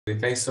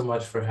Thanks so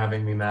much for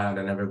having me, Matt,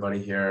 and everybody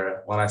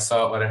here. When I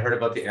heard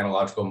about the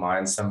analogical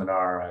mind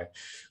seminar, I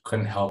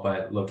couldn't help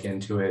but look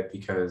into it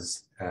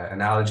because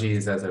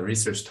analogies as a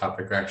research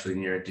topic are actually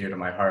near and dear to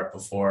my heart.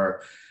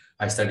 Before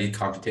I studied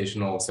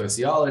computational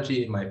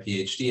sociology in my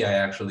PhD, I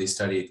actually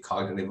studied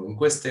cognitive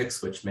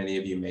linguistics, which many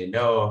of you may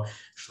know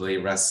actually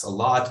rests a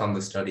lot on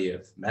the study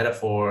of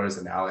metaphors,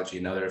 analogy,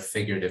 and other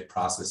figurative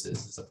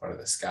processes as a part of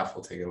the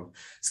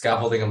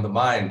scaffolding of the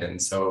mind.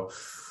 And so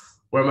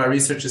where my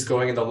research is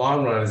going in the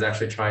long run is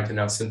actually trying to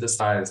now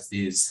synthesize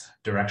these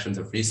directions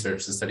of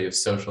research, the study of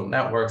social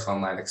networks,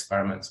 online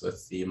experiments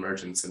with the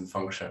emergence and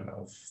function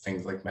of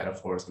things like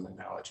metaphors and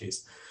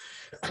analogies.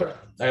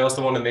 I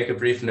also want to make a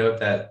brief note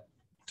that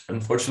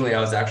unfortunately, I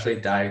was actually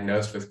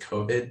diagnosed with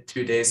COVID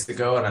 2 days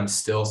ago, and I'm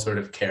still sort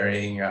of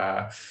carrying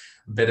a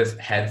bit of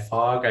head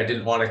fog. I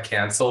didn't want to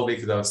cancel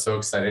because I was so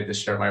excited to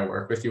share my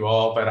work with you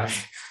all, but I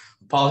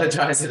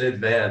apologize in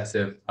advance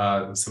if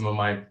some of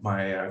my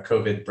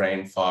COVID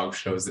brain fog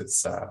shows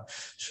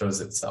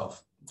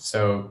itself.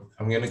 So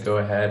I'm going to go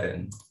ahead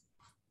and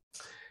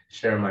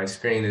share my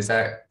screen. Is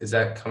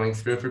that coming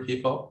through for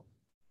people?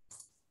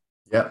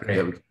 Yeah.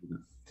 Great.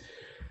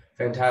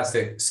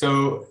 Fantastic.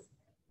 So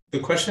the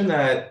question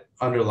that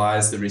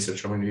underlies the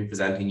research I'm going to be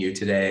presenting you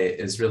today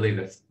is really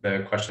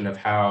the question of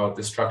how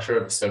the structure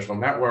of a social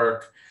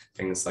network,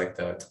 things like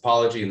the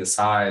topology and the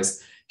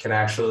size, can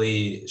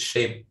actually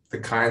shape the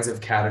kinds of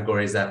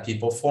categories that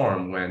people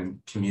form when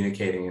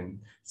communicating and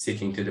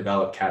seeking to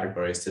develop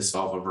categories to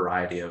solve a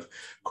variety of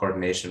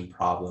coordination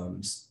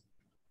problems.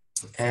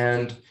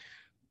 And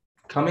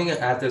coming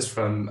at this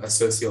from a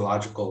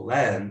sociological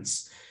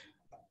lens,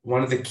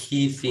 one of the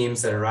key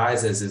themes that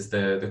arises is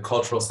the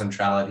cultural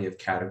centrality of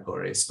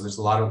categories. So there's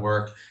a lot of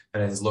work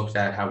that has looked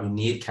at how we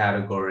need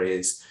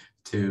categories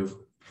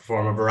to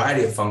perform a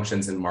variety of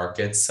functions in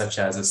markets, such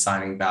as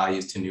assigning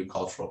values to new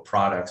cultural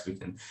products. We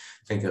can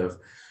think of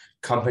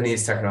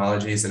companies,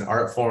 technologies, and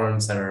art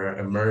forms that are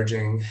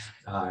emerging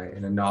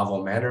in a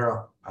novel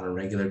manner on a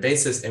regular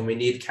basis, and we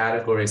need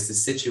categories to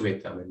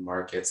situate them in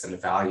markets and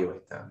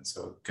evaluate them.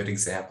 So a good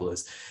example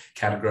is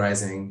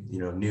categorizing,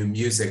 new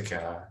music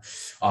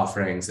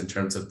offerings in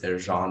terms of their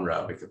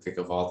genre. We could think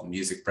of all the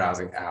music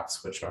browsing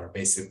apps, which are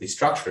basically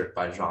structured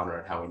by genre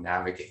and how we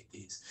navigate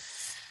these.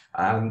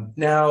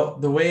 Now,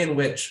 the way in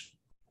which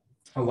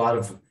a lot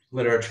of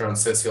literature on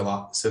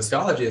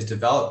sociology has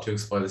developed to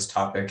explore this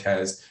topic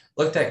has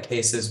looked at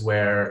cases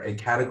where a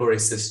category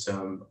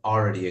system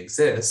already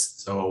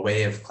exists, so a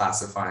way of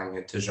classifying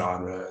into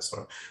genres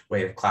or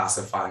way of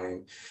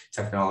classifying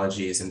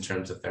technologies in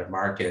terms of their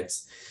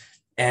markets,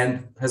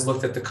 and has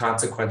looked at the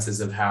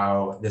consequences of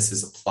how this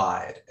is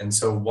applied. And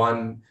so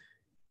one,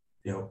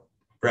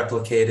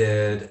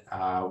 replicated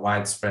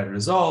widespread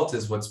result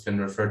is what's been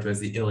referred to as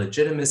the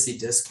illegitimacy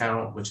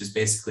discount, which is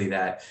basically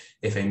that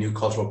if a new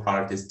cultural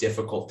product is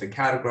difficult to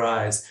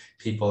categorize,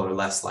 people are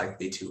less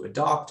likely to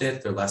adopt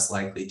it, they're less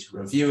likely to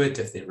review it.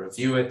 If they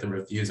review it, the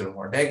reviews are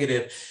more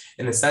negative.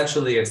 And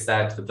essentially it's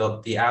that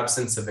the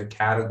absence of a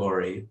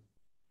category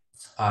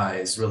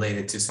is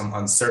related to some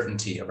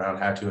uncertainty around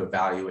how to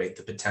evaluate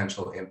the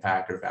potential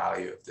impact or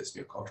value of this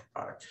new cultural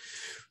product.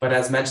 But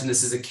as mentioned,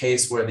 this is a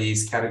case where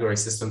these category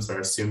systems are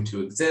assumed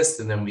to exist,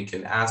 and then we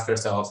can ask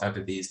ourselves, how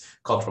do these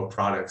cultural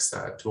products,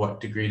 to what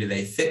degree do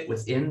they fit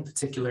within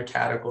particular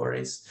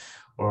categories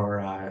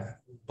or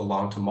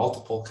belong to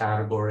multiple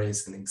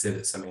categories and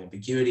exhibit some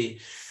ambiguity?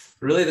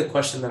 Really, the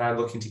question that I'm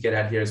looking to get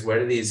at here is, where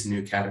do these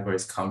new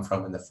categories come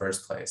from in the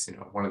first place?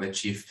 One of the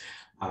chief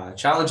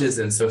challenges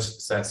in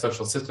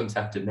social systems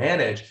have to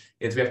manage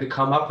is we have to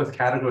come up with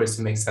categories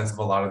to make sense of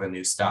a lot of the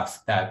new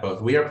stuff that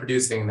both we are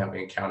producing and that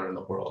we encounter in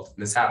the world.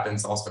 And this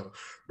happens also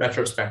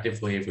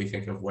retrospectively if we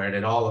think of where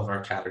did all of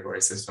our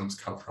category systems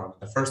come from in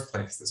the first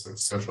place, the sort of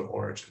social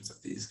origins of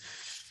these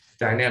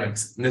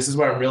dynamics. And this is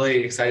where I'm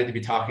really excited to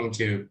be talking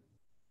to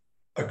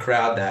a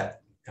crowd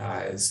that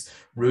is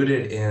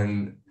rooted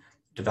in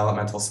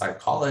developmental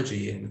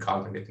psychology and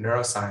cognitive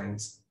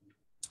neuroscience,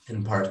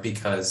 in part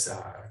because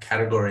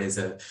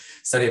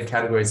study of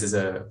categories is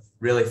a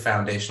really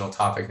foundational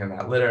topic in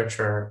that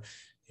literature.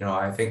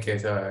 I think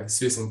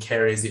Susan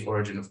Carey's The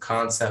Origin of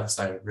Concepts,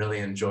 I really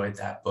enjoyed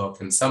that book.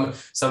 And some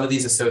of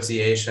these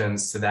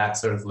associations to that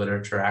sort of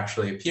literature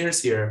actually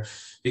appears here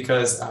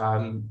because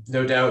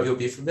no doubt you'll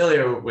be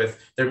familiar with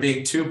there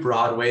being two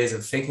broad ways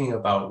of thinking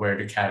about where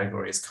do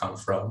categories come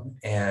from.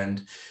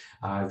 And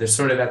they're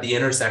sort of at the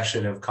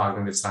intersection of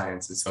cognitive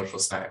science and social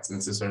science. And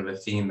this is sort of a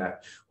theme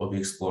that we'll be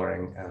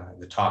exploring in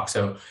the talk.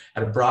 So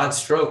at a broad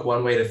stroke,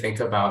 one way to think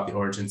about the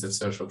origins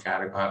of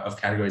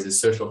categories is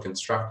social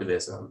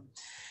constructivism.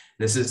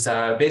 This is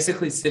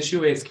basically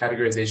situates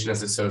categorization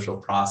as a social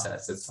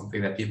process. It's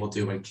something that people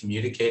do when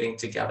communicating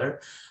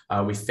together.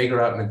 We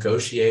figure out,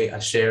 negotiate a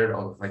shared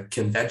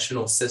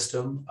conventional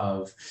system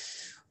of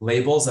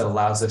labels that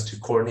allows us to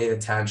coordinate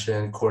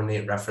attention,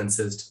 coordinate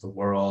references to the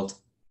world.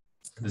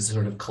 This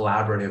sort of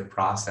collaborative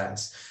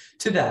process.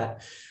 To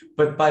that,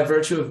 But by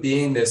virtue of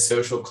being this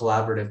social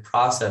collaborative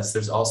process,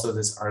 there's also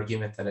this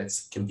argument that it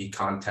can be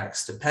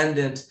context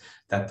dependent,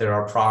 that there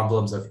are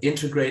problems of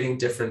integrating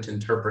different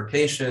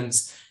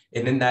interpretations.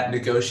 And in that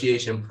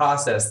negotiation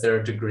process, there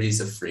are degrees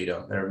of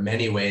freedom. There are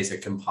many ways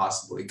it can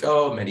possibly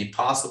go, many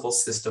possible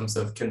systems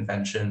of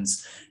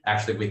conventions.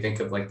 Actually, we think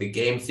of like the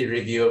game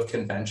theory view of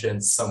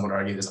conventions. Some would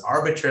argue there's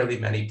arbitrarily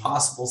many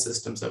possible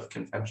systems of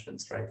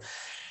conventions, right?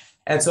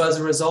 And so as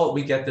a result,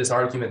 we get this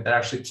argument that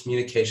actually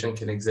communication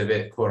can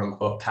exhibit quote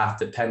unquote path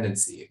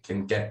dependency. It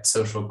can get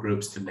social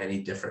groups to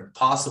many different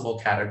possible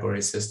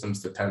category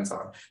systems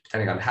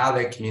depending on how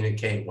they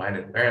communicate, when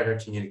and where they're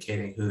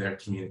communicating, who they're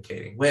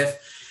communicating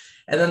with.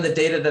 And then the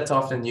data that's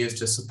often used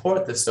to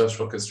support the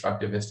social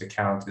constructivist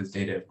account is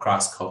data of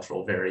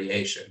cross-cultural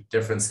variation,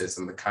 differences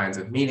in the kinds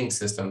of meaning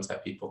systems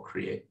that people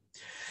create.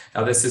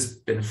 Now, this has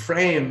been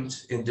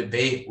framed in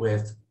debate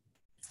with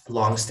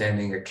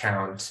longstanding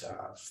account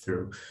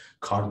through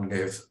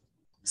cognitive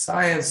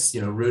science,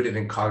 rooted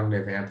in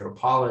cognitive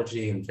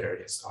anthropology and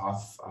various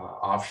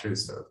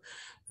offshoots of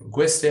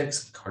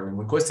linguistics. Cognitive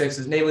linguistics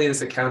is namely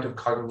this account of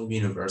cognitive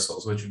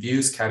universals, which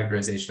views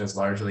categorization as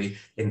largely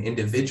an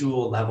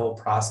individual level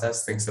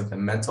process, thinks of the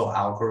mental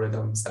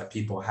algorithms that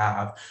people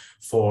have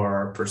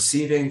for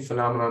perceiving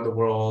phenomena in the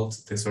world,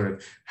 the sort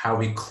of how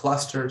we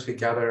cluster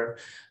together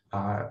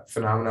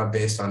phenomena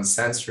based on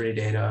sensory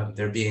data,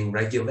 there being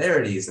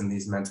regularities in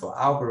these mental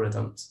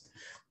algorithms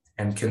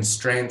and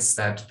constraints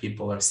that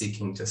people are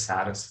seeking to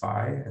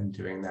satisfy and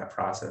doing that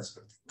process,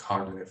 or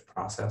cognitive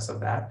process of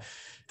that.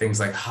 Things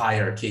like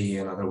hierarchy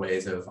and other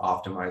ways of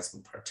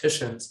optimizing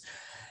partitions.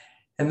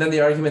 And then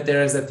the argument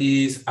there is that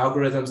these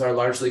algorithms are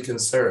largely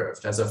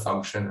conserved as a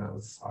function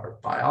of our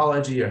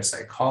biology, our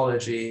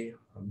psychology,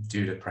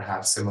 due to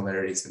perhaps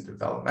similarities in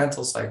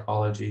developmental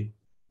psychology.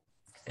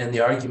 And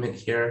the argument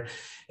here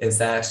is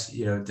that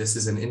this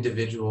is an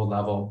individual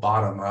level,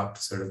 bottom-up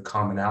sort of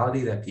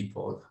commonality that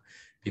people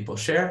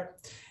share.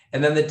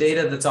 And then the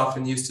data that's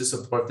often used to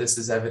support this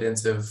is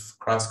evidence of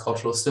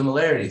cross-cultural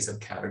similarities of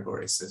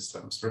category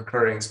systems,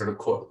 recurring sort of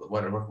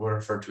what are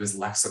referred to as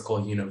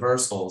lexical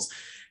universals.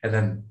 And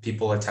then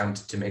people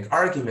attempt to make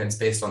arguments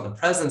based on the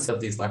presence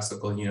of these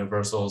lexical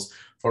universals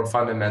for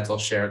fundamental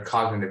shared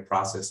cognitive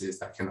processes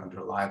that can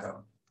underlie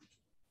them.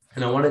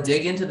 And I want to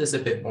dig into this a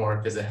bit more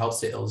because it helps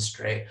to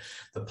illustrate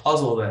the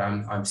puzzle that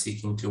I'm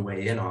seeking to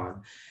weigh in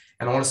on.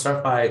 And I want to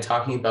start by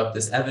talking about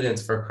this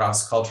evidence for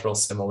cross-cultural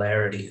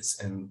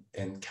similarities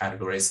in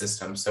category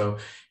systems. So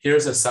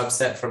here's a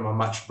subset from a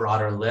much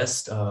broader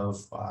list of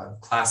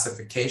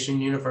classification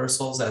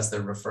universals, as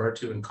they're referred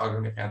to in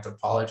cognitive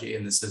anthropology.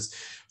 And this is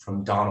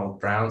from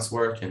Donald Brown's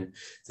work. And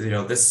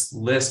this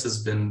list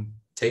has been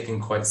taken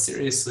quite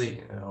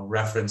seriously,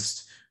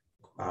 referenced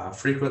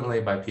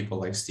frequently by people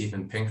like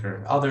Steven Pinker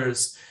and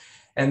others.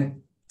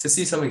 And to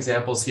see some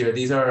examples here,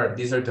 these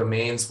are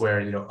domains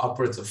where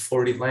upwards of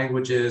 40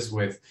 languages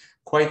with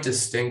quite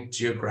distinct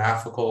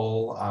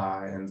geographical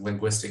and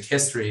linguistic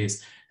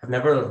histories have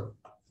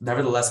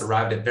nevertheless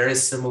arrived at very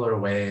similar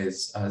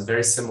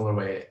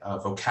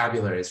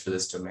vocabularies for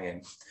this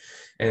domain.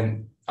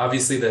 And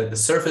obviously the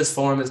surface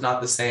form is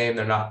not the same.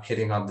 They're not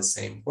hitting on the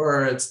same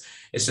words.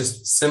 It's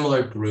just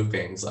similar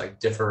groupings, like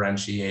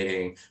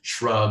differentiating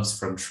shrubs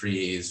from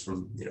trees,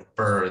 from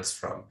birds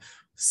from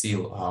sea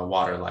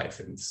water life,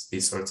 and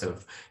these sorts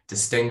of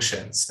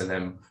distinctions. And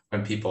then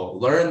when people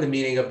learn the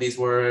meaning of these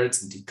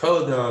words and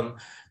decode them,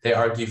 they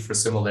argue for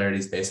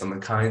similarities based on the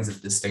kinds of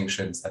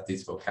distinctions that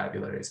these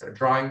vocabularies are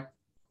drawing.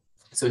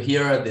 So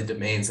here are the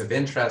domains of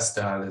interest.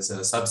 There's a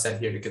subset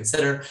here to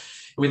consider.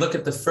 We look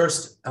at the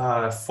first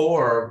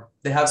four,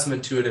 they have some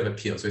intuitive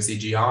appeal. So we see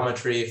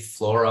geometry,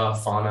 flora,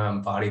 fauna,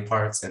 and body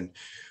parts. And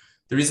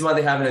the reason why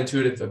they have an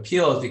intuitive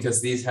appeal is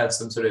because these have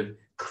some sort of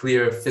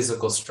clear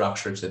physical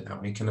structure to them.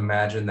 We can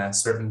imagine that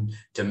certain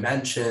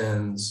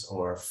dimensions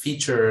or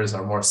features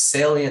are more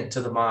salient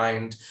to the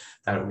mind,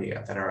 that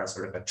are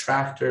sort of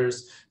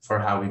attractors for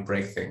how we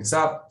break things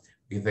up.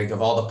 We can think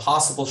of all the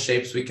possible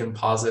shapes we can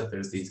posit.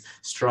 There's these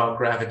strong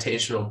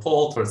gravitational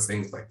pull towards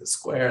things like the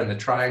square and the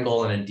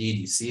triangle. And indeed,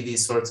 you see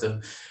these sorts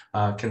of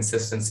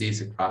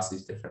consistencies across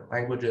these different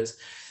languages.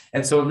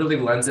 And so it really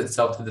lends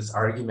itself to this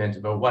argument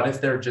about what if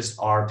there just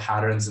are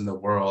patterns in the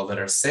world that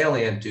are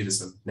salient due to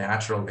some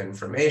natural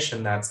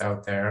information that's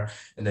out there,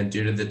 and then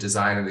due to the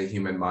design of the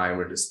human mind,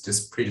 we're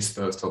just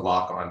predisposed to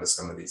lock onto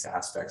some of these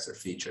aspects or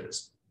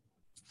features.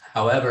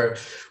 However,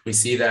 we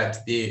see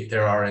that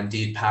there are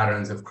indeed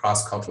patterns of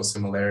cross-cultural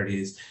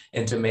similarities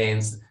in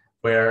domains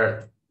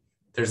where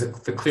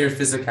the clear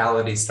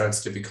physicality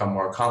starts to become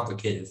more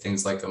complicated.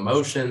 Things like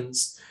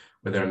emotions,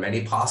 where there are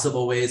many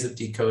possible ways of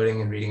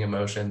decoding and reading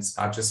emotions,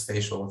 not just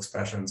facial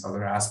expressions,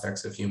 other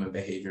aspects of human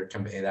behavior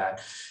convey that.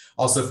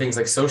 Also things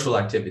like social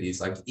activities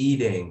like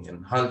eating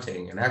and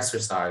hunting and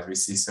exercise, we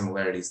see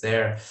similarities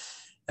there.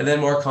 And then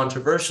more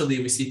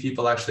controversially, we see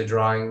people actually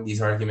drawing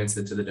these arguments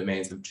into the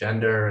domains of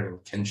gender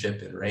and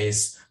kinship and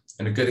race.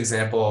 And a good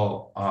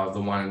example of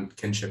the one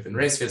kinship and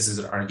race is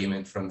an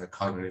argument from the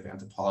cognitive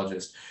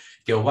anthropologist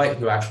Guilbeault,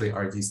 who actually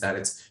argues that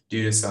it's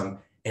due to some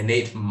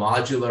innate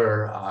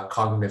modular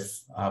cognitive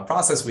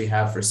process we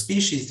have for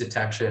species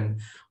detection,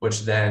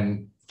 which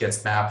then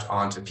gets mapped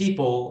onto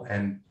people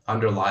and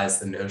underlies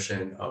the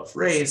notion of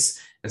race.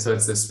 And so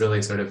it's this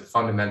really sort of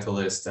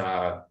fundamentalist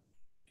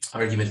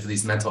argument for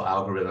these mental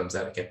algorithms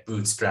that get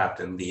bootstrapped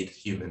and lead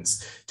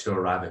humans to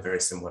arrive at very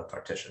similar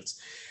partitions.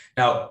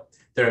 Now,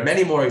 there are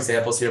many more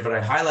examples here, but I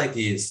highlight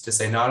these to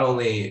say not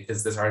only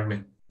is this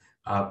argument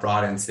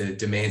brought into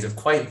domains of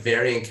quite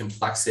varying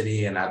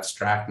complexity and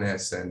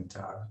abstractness and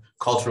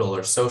cultural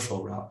or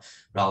social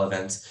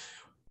relevance,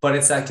 but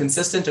it's that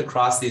consistent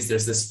across these,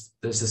 there's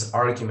this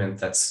argument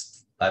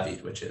that's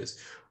levied, which is,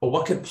 well,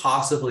 what could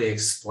possibly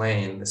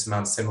explain this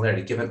amount of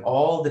similarity given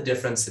all the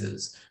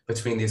differences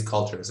between these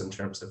cultures in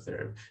terms of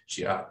their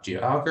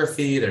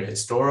geography, their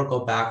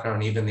historical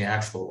background, even the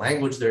actual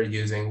language they're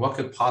using? What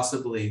could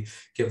possibly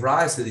give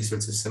rise to these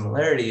sorts of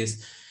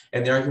similarities?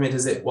 And the argument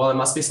is that, well, it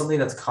must be something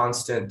that's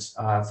constant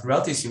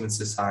throughout these human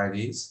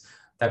societies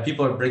that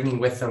people are bringing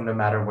with them no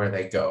matter where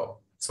they go.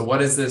 So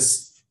what is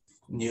this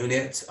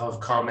unit of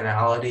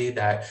commonality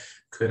that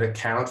could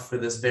account for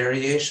this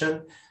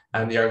variation?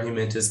 And the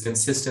argument is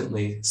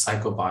consistently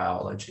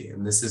psychobiology.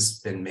 And this has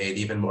been made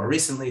even more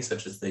recently,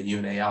 such as the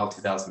UNAL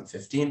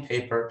 2015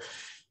 paper,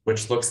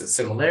 which looks at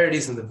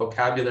similarities in the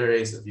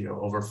vocabularies of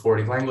over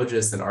 40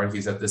 languages and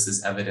argues that this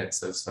is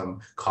evidence of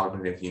some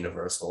cognitive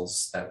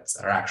universals that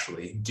are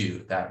actually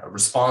that are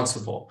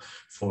responsible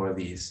for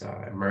these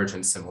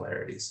emergent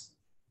similarities.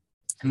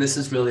 And this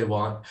is really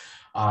what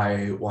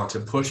I want to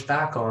push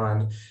back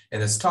on in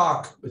this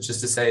talk, which is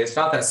to say, it's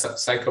not that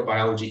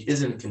psychobiology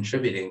isn't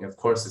contributing, of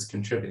course it's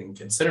contributing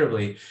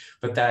considerably,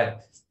 but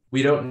that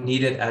we don't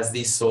need it as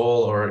the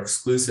sole or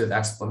exclusive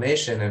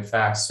explanation. In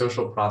fact,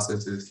 social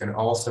processes can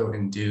also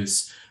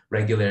induce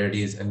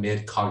regularities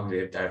amid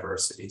cognitive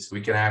diversity. So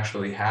we can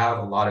actually have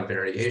a lot of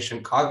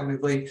variation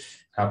cognitively,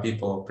 how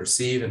people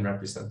perceive and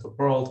represent the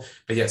world,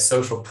 but yet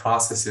social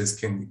processes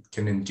can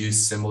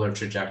induce similar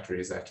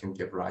trajectories that can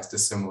give rise to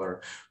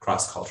similar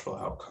cross-cultural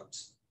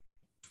outcomes.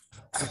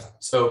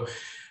 So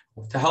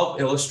to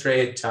help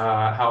illustrate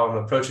how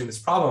I'm approaching this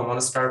problem, I want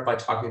to start by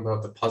talking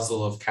about the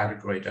puzzle of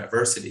category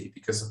diversity,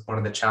 because one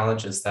of the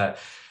challenges that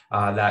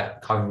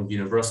cognitive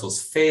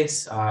universals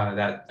face,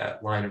 that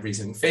line of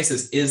reasoning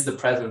faces, is the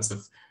presence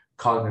of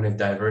cognitive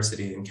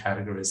diversity and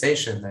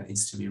categorization that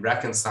needs to be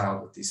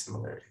reconciled with these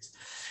similarities.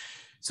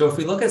 So if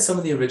we look at some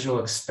of the original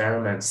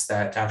experiments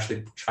that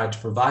actually tried to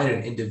provide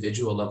an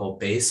individual level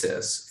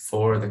basis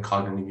for the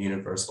cognitive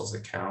universals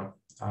account,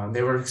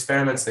 they were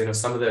experiments,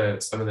 some of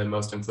the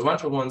most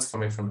influential ones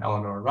coming from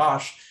Eleanor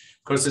Rosch.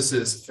 Of course, this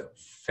is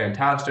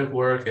fantastic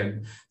work,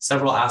 and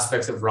several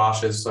aspects of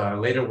Rosch's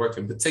later work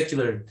in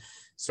particular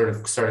sort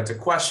of started to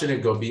question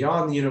and go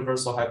beyond the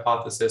universal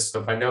hypothesis.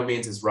 So by no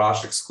means is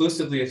Rosch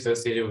exclusively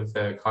associated with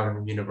the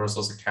cognitive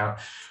universals account,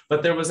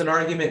 but there was an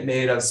argument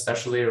made,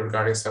 especially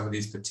regarding some of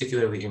these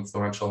particularly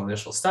influential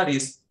initial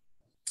studies,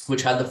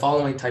 which had the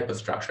following type of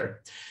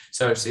structure.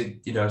 So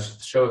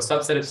show a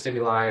subset of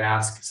stimuli and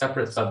ask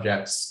separate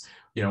subjects,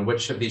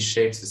 which of these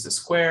shapes is a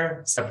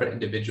square. Separate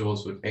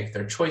individuals would make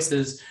their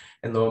choices,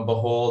 and lo and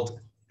behold,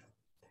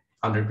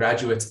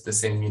 undergraduates at the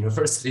same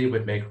university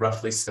would make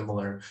roughly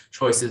similar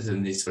choices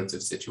in these sorts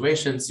of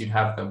situations. You'd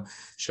have them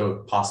show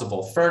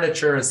possible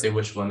furniture and say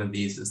which one of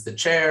these is the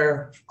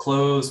chair,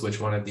 clothes, which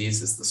one of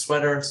these is the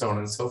sweater, so on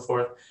and so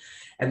forth.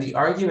 And the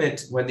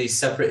argument when these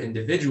separate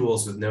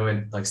individuals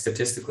with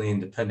statistically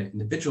independent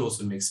individuals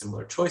would make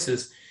similar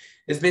choices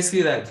is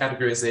basically that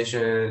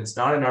categorization is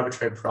not an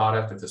arbitrary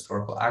product of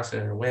historical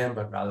accident or whim,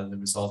 but rather the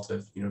result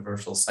of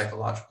universal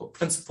psychological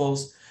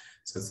principles.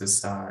 So it's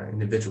this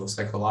individual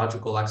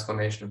psychological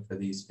explanation for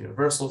these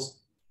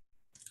universals.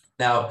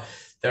 Now,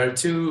 there are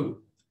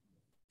two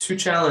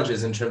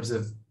challenges in terms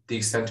of the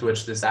extent to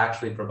which this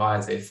actually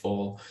provides a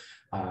full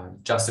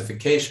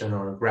justification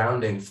or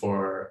grounding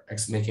for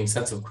making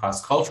sense of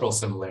cross-cultural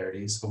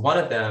similarities. One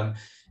of them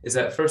is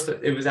that first,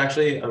 it was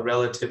actually a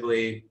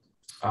relatively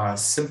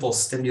simple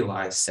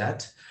stimuli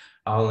set,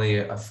 only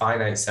a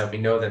finite set. We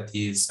know that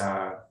these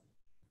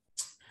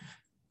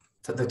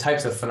the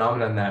types of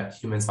phenomenon that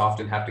humans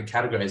often have to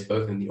categorize,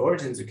 both in the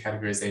origins of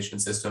categorization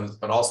systems,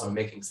 but also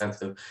making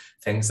sense of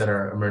things that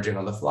are emerging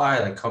on the fly,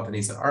 like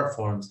companies and art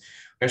forms.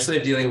 We're actually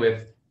dealing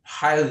with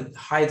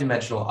high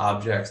dimensional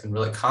objects and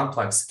really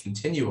complex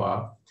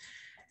continua.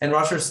 And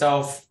Rosch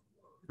herself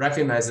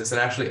recognized this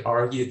and actually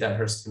argued that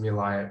her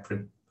stimuli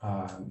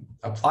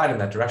applied in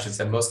that direction,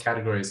 said most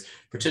categories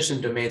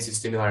partition domains whose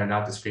stimuli are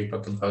not discrete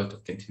but composed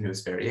of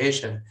continuous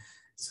variation.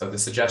 So the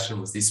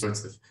suggestion was these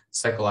sorts of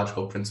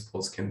psychological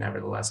principles can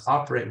nevertheless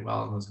operate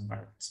well in those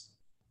environments.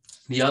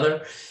 The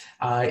other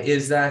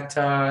is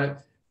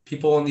that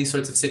people in these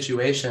sorts of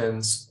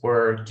situations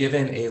were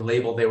given a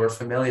label they were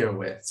familiar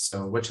with.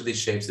 So which of these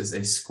shapes is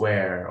a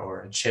square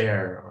or a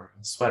chair or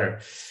a sweater?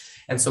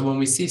 And so when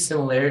we see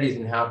similarities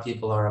in how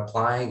people are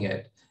applying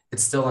it,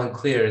 it's still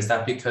unclear. Is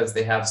that because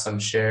they have some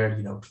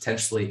shared,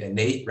 potentially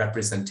innate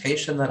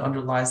representation that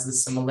underlies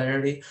this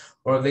similarity?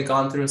 Or have they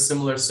gone through a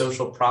similar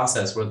social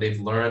process where they've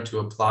learned to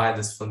apply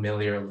this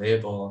familiar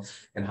label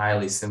in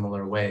highly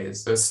similar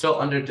ways? So it's still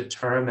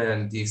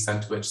underdetermined the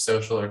extent to which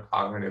social or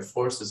cognitive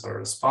forces are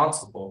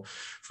responsible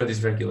for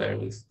these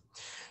regularities.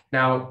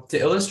 Now, to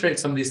illustrate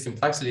some of these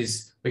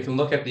complexities, we can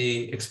look at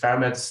the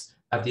experiments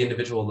at the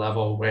individual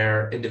level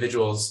where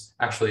individuals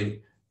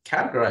actually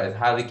categorize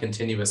highly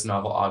continuous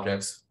novel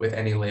objects with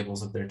any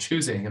labels of their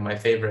choosing. And my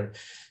favorite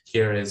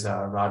here is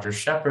Roger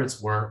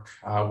Shepard's work,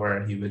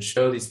 where he would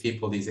show these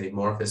people these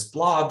amorphous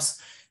blobs,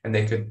 and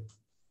they could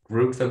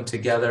group them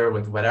together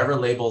with whatever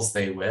labels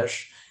they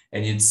wish.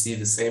 And you'd see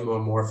the same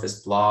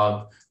amorphous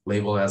blob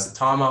labeled as a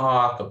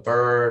tomahawk, a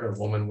bird, a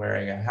woman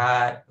wearing a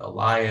hat, a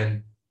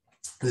lion.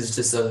 This is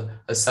just a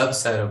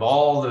subset of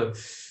all the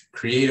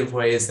creative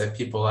ways that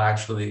people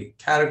actually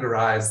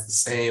categorize the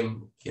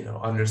same,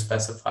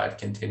 underspecified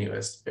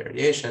continuous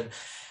variation.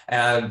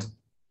 And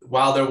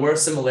while there were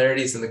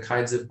similarities in the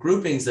kinds of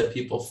groupings that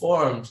people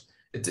formed,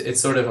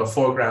 it's sort of a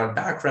foreground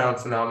background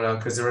phenomenon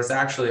because there was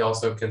actually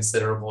also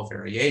considerable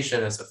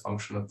variation as a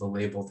function of the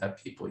label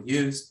that people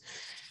used.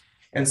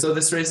 And so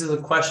this raises a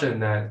question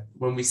that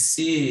when we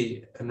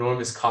see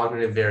enormous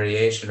cognitive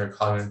variation or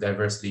cognitive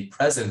diversity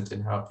present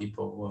in how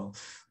people will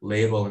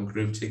label and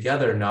group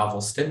together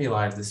novel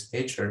stimuli of this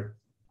nature,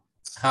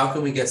 how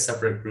can we get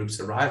separate groups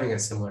arriving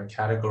at similar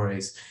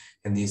categories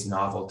in these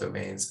novel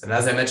domains? And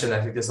as I mentioned,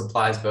 I think this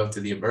applies both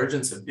to the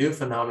emergence of new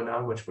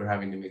phenomena, which we're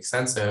having to make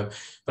sense of,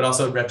 but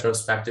also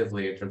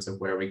retrospectively in terms of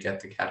where we get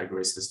the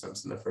category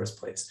systems in the first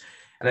place.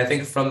 And I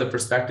think from the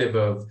perspective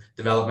of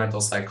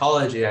developmental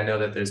psychology, I know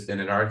that there's been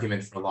an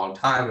argument for a long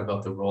time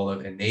about the role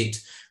of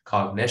innate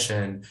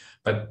cognition,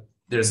 but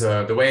there's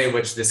the way in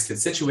which this could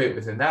situate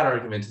within that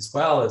argument as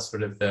well as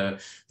sort of the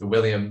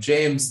William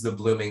James, the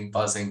blooming,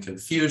 buzzing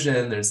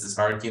confusion. There's this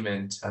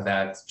argument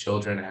that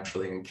children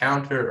actually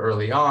encounter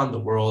early on the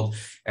world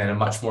in a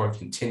much more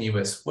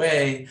continuous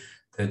way.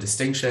 The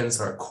distinctions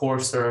are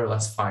coarser,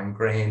 less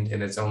fine-grained,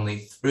 and it's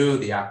only through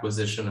the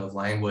acquisition of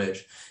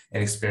language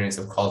and experience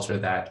of culture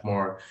that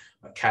more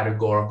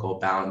categorical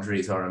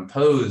boundaries are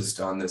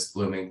imposed on this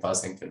blooming,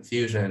 buzzing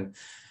confusion.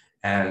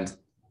 And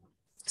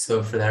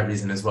so for that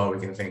reason as well, we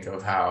can think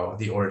of how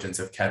the origins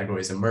of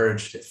categories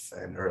emerged if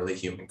in early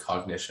human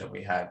cognition,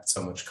 we had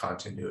so much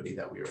continuity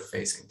that we were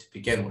facing to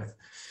begin with.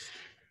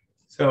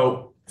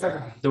 So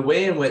the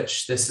way in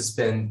which this has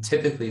been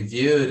typically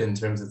viewed in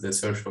terms of the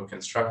social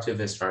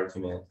constructivist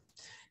argument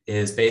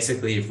is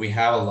basically if we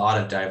have a lot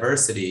of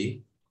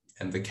diversity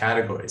and the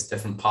categories,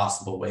 different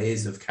possible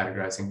ways of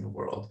categorizing the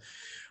world,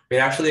 we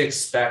actually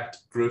expect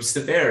groups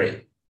to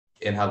vary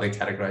in how they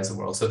categorize the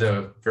world. So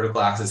the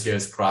vertical axis here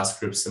is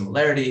cross-group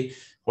similarity,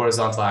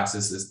 horizontal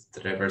axis is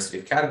the diversity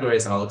of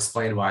categories, and I'll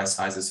explain why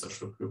size of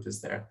social group is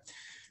there.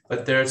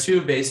 But there are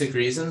two basic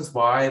reasons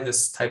why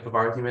this type of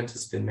argument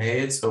has been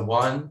made. So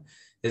one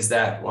is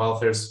that while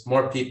if there's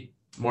more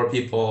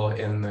people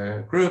in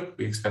the group,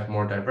 we expect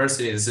more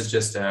diversity. This is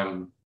just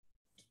the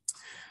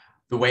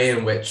way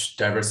in which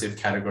diversity of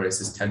categories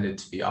has tended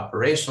to be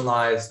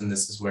operationalized. And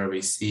this is where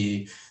we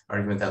see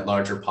argument that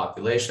larger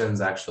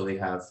populations actually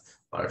have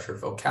larger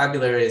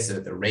vocabularies,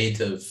 that the rate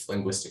of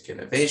linguistic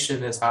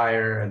innovation is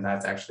higher, and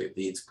that actually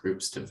leads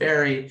groups to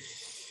vary.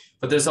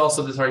 But there's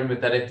also this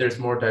argument that if there's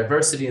more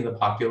diversity in the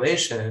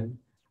population,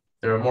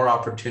 there are more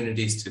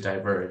opportunities to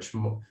diverge.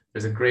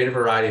 There's a greater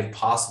variety of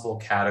possible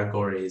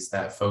categories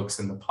that folks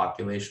in the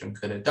population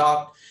could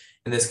adopt,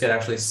 and this could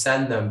actually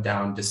send them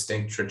down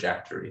distinct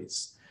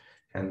trajectories.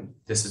 And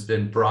this has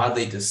been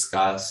broadly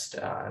discussed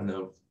in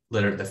the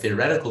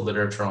theoretical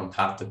literature on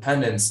path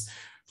dependence.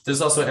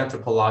 There's also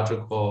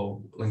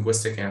anthropological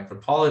linguistic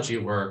anthropology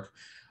work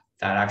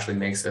that actually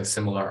makes a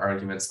similar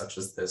argument, such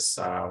as this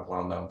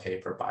well-known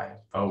paper by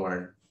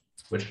Bowen,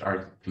 which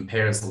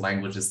compares the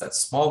languages that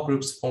small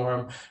groups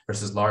form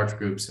versus large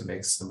groups and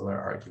makes similar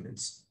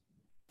arguments.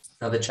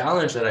 Now, the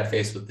challenge that I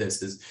face with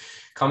this is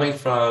coming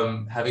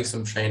from having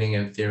some training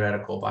in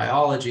theoretical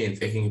biology and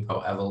thinking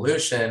about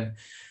evolution,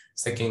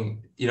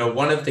 thinking,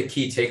 one of the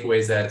key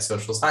takeaways that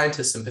social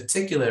scientists in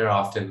particular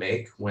often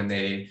make when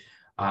they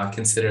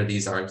consider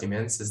these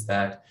arguments is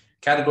that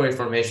category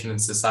formation in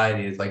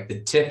society is like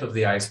the tip of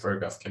the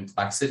iceberg of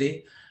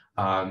complexity.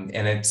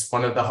 And it's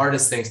one of the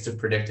hardest things to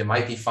predict. It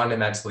might be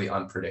fundamentally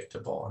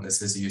unpredictable. And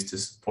this is used to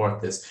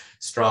support this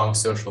strong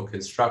social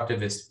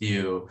constructivist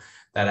view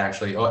that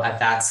actually, at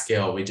that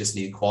scale, we just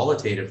need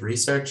qualitative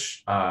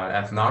research.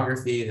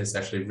 Ethnography is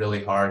actually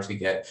really hard to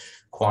get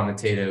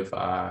quantitative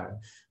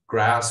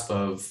grasp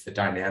of the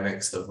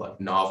dynamics of like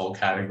novel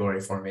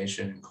category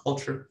formation in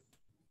culture.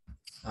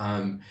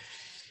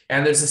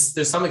 And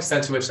there's some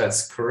extent to which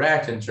that's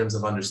correct in terms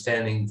of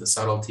understanding the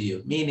subtlety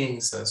of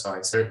meanings. So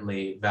I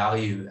certainly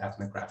value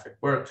ethnographic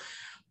work,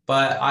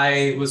 but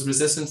I was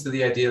resistant to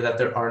the idea that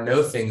there are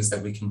no things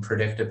that we can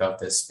predict about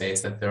this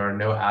space, that there are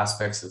no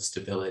aspects of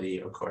stability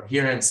or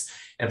coherence,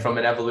 And from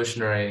an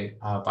evolutionary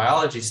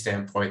biology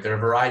standpoint, there are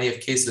a variety of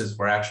cases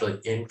where actually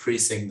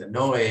increasing the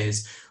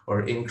noise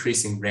or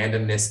increasing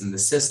randomness in the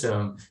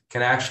system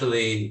can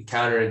actually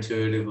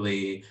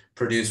counterintuitively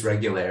produce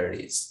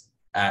regularities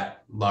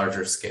at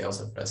larger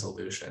scales of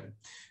resolution.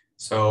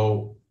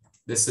 So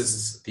this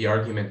is the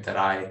argument that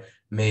I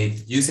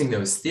made using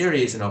those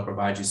theories, and I'll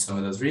provide you some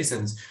of those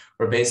reasons,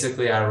 where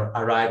basically I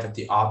arrived at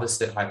the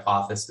opposite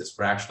hypothesis,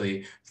 where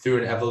actually through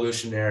an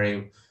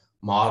evolutionary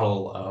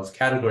model of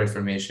category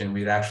formation,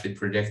 we'd actually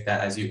predict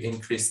that as you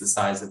increase the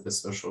size of the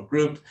social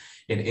group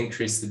and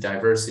increase the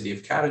diversity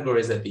of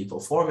categories that people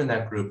form in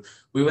that group,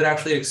 we would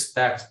actually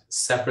expect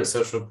separate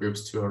social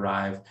groups to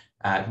arrive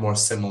at more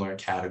similar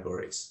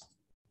categories.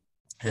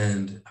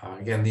 And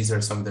again, these are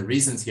some of the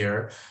reasons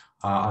here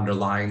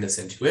underlying this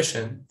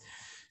intuition.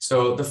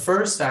 So the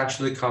first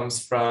actually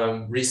comes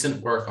from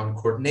recent work on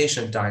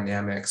coordination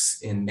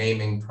dynamics in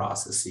naming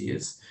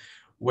processes,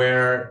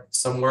 where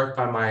some work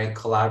by my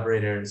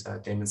collaborators,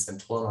 Damon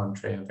Santola and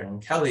Andrea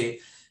Baron-Kelly,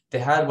 they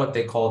had what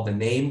they called the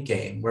name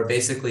game, where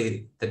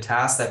basically the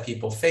task that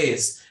people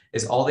face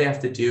is all they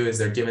have to do is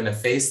they're given a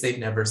face they've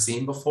never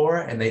seen before,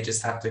 and they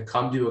just have to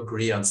come to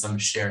agree on some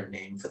shared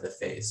name for the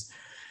face.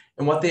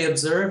 And what they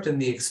observed in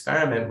the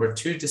experiment were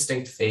two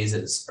distinct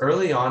phases.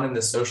 Early on in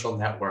the social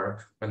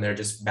network, when they're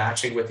just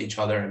matching with each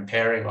other and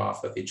pairing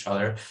off with each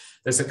other,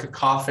 there's a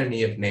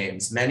cacophony of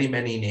names. Many,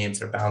 many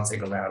names are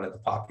bouncing around in the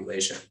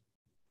population.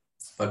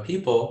 But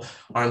people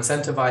are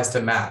incentivized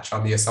to match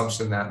on the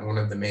assumption that one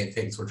of the main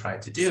things we're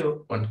trying to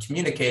do when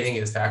communicating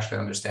is to actually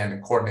understand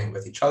and coordinate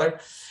with each other.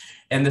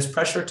 And this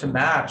pressure to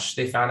match,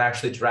 they found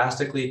actually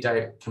drastically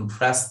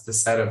compressed the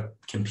set of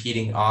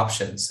competing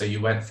options. So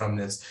you went from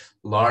this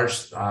large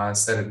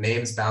set of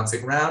names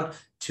bouncing around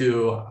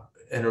to,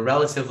 in a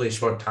relatively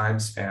short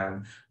time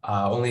span,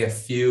 only a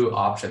few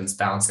options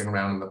bouncing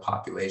around in the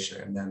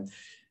population. And then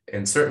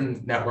in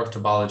certain network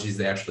topologies,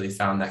 they actually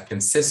found that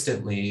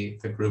consistently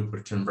the group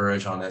would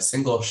converge on a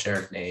single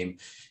shared name.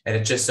 And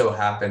it just so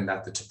happened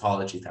that the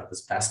topology that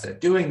was best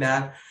at doing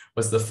that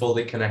was the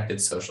fully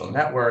connected social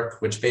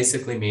network, which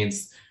basically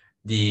means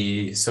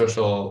the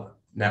social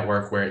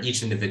network where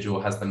each individual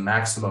has the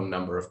maximum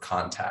number of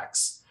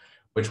contacts,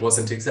 which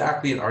wasn't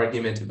exactly an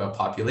argument about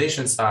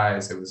population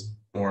size. It was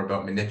more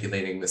about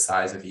manipulating the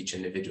size of each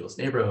individual's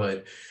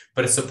neighborhood,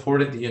 but it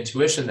supported the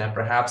intuition that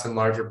perhaps in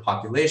larger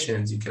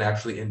populations, you can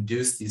actually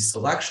induce these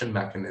selection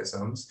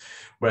mechanisms,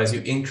 whereas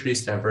you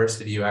increase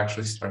diversity, you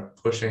actually start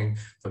pushing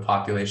the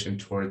population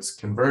towards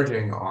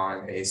converging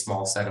on a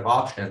small set of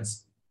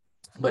options.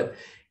 But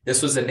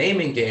this was a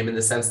naming game in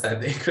the sense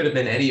that it could have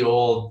been any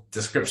old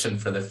description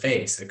for the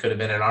face. It could have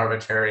been an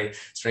arbitrary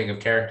string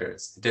of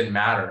characters. It didn't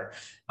matter.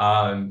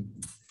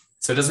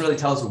 So it doesn't really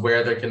tell us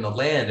where they're going to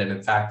land. And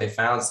in fact, they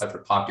found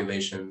separate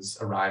populations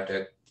arrived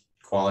at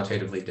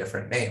qualitatively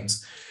different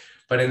names.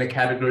 But in the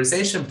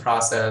categorization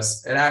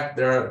process,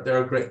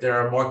 there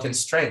are more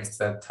constraints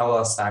that tell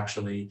us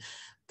actually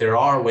there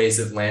are ways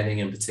of landing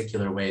in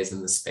particular ways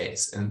in the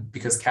space. And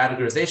because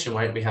categorization,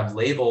 right, we have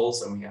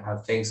labels and we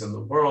have things in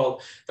the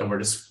world that we're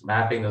just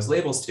mapping those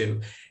labels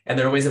to. And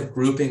there are ways of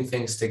grouping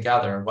things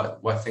together,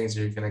 what things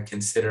are you going to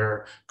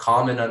consider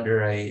common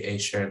under a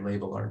shared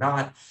label or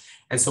not.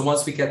 And so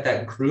once we get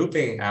that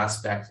grouping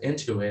aspect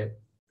into it,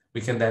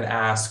 we can then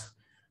ask,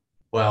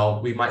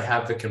 well, we might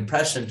have the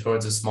compression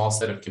towards a small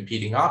set of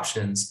competing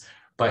options,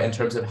 but in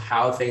terms of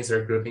how things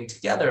are grouping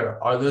together,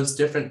 are those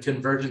different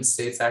convergent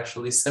states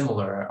actually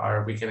similar?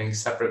 Are we getting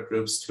separate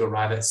groups to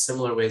arrive at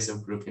similar ways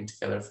of grouping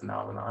together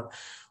phenomenon?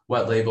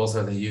 What labels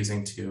are they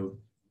using to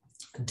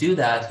do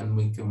that? And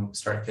we can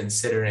start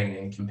considering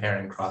and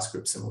comparing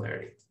cross-group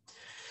similarity.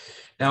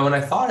 Now, when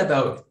I thought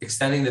about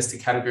extending this to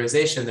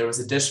categorization, there was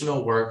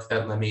additional work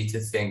that led me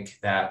to think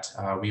that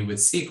we would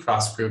see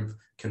cross-group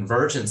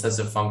convergence as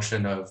a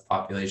function of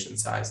population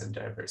size and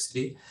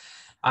diversity.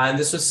 And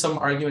this was some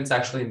arguments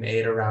actually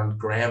made around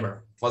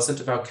grammar. It wasn't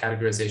about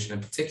categorization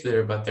in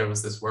particular, but there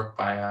was this work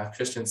by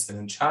Christensen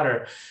and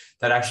Chatter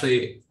that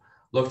actually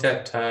looked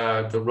at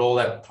the role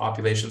that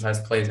population size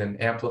plays in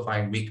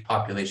amplifying weak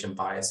population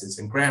biases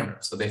in grammar.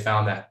 So they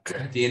found that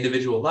at the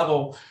individual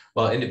level,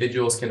 while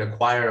individuals can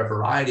acquire a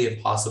variety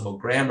of possible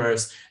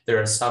grammars, there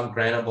are some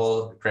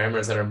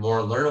grammars that are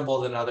more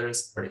learnable than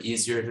others, are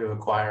easier to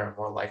acquire and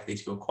more likely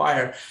to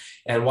acquire.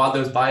 And while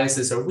those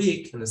biases are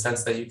weak in the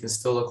sense that you can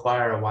still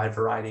acquire a wide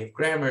variety of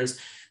grammars,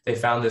 they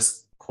found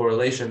this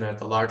correlation that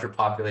the larger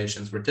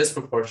populations were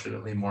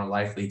disproportionately more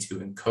likely to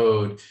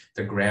encode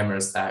the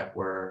grammars that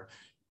were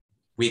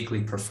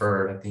weakly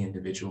preferred at the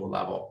individual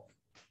level.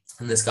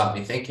 And this got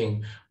me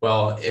thinking,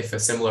 well, if a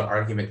similar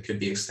argument could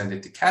be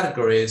extended to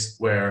categories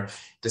where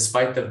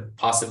despite the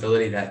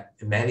possibility that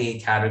many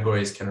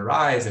categories can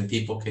arise and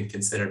people can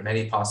consider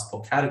many possible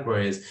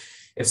categories,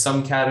 if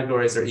some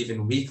categories are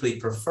even weakly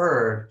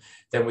preferred,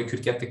 then we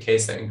could get the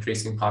case that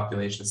increasing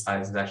population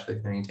size is actually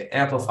going to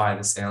amplify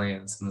the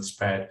salience and the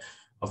spread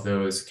of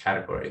those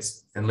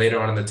categories. And later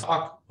on in the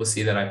talk, we'll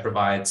see that I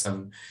provide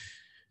some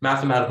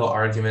mathematical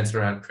arguments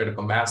around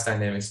critical mass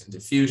dynamics and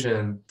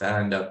diffusion that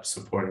end up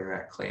supporting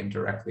that claim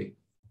directly.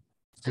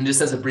 And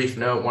just as a brief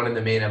note, one of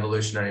the main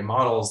evolutionary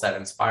models that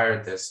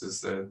inspired this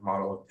is the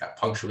model of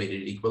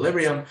punctuated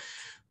equilibrium,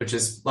 which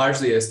is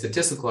largely a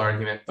statistical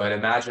argument, but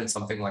imagine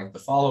something like the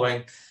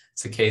following.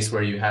 It's a case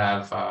where you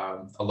have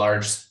a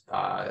large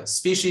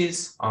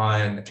species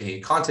on a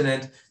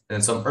continent, and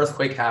then some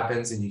earthquake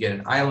happens and you get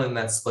an island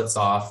that splits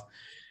off.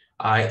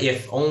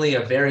 If only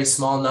a very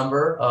small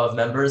number of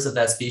members of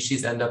that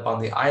species end up on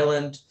the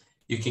island,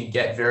 you can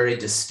get very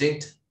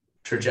distinct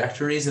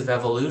trajectories of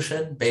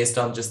evolution based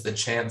on just the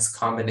chance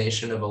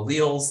combination of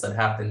alleles that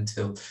happen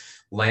to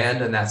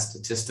land in that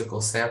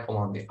statistical sample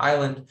on the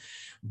island.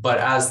 But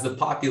as the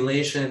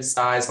population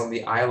size on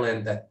the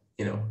island that,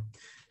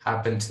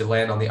 happen to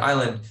land on the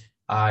island,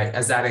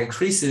 as that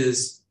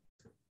increases,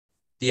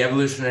 the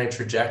evolutionary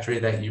trajectory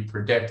that you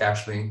predict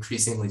actually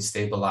increasingly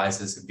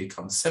stabilizes and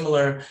becomes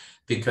similar,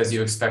 because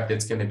you expect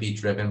it's going to be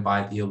driven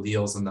by the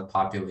alleles in the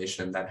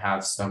population that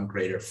have some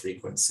greater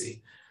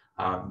frequency.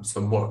 So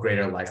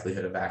greater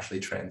likelihood of actually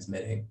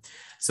transmitting.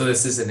 So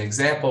this is an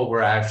example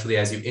where actually,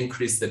 as you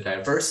increase the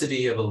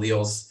diversity of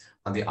alleles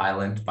on the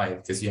island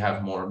because you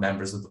have more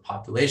members of the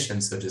population,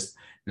 so just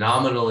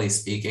nominally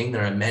speaking,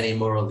 there are many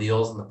more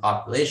alleles in the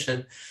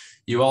population,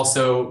 you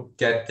also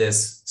get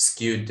this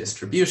skewed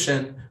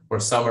distribution where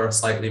some are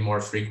slightly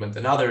more frequent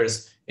than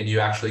others, and you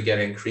actually get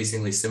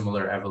increasingly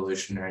similar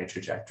evolutionary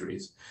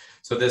trajectories.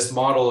 So this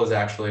model is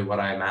actually what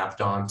I mapped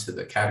onto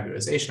the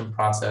categorization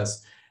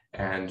process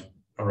and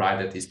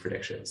arrived at these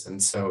predictions.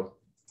 And so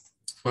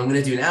what I'm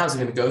going to do now is I'm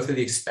going to go through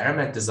the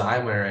experiment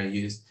design where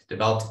I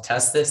developed to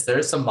test this. There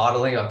is some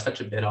modeling. I'll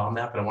touch a bit on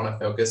that, but I want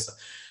to focus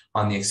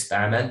on the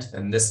experiment.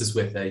 And this is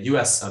with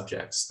US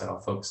subjects that I'll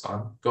focus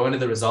on. Go into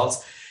the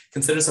results,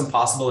 consider some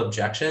possible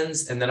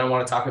objections, and then I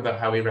want to talk about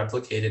how we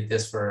replicated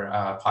this for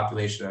a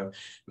population of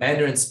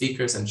Mandarin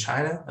speakers in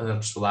China,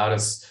 which allowed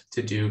us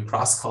to do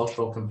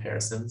cross-cultural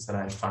comparisons that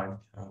I find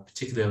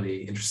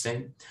particularly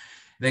interesting.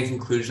 Then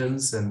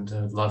conclusions, and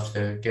I'd love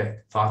to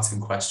get thoughts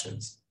and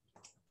questions.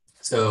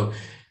 So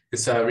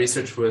this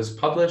research was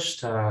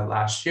published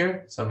last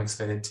year, so I'm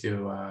excited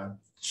to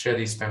share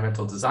the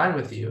experimental design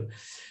with you.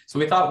 So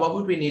we thought, what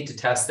would we need to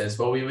test this?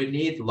 Well, we would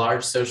need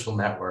large social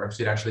networks.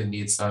 We'd actually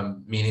need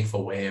some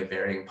meaningful way of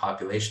varying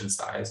population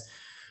size.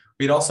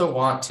 We'd also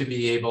want to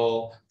be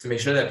able to make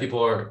sure that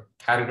people are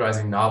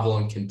categorizing novel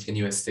and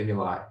continuous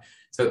stimuli.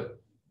 So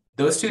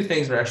those two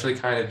things are actually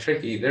kind of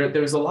tricky.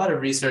 There was a lot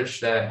of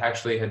research that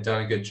actually had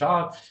done a good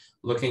job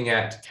looking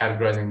at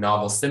categorizing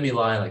novel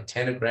stimuli, like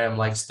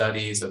tanagram-like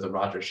studies or the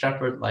Roger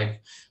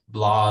Shepard-like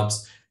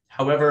blobs.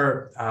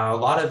 However, a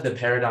lot of the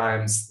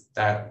paradigms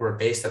that were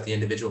based at the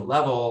individual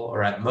level,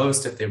 or at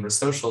most, if they were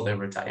social, they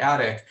were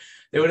dyadic,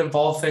 they would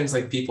involve things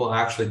like people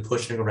actually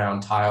pushing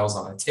around tiles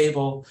on a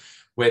table,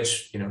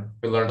 which,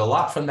 we learned a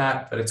lot from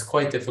that, but it's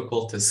quite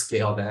difficult to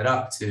scale that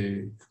up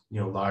to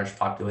large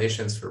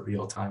populations for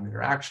real-time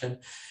interaction.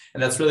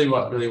 And that's really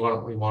what we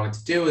wanted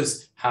to do,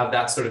 is have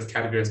that sort of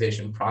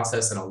categorization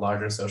process in a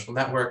larger social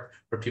network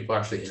where people are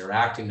actually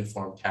interacting to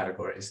form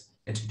categories.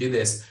 And to do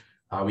this,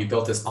 we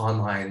built this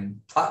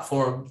online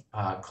platform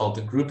called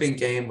the grouping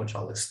game, which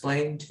I'll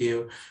explain to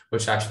you,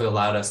 which actually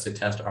allowed us to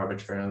test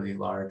arbitrarily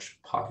large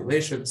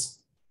populations.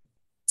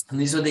 And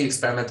these are the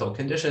experimental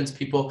conditions.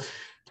 People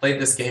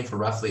played this game for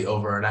roughly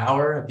over an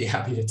hour. I'd be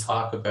happy to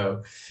talk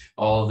about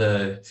all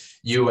the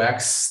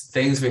UX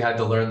things we had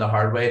to learn the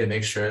hard way to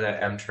make sure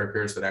that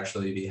M-Turkers would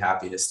actually be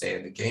happy to stay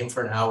in the game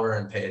for an hour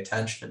and pay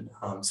attention.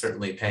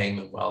 Certainly paying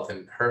them well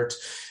didn't hurt.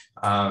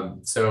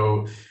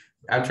 So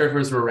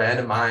M-Turkers were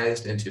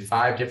randomized into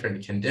 5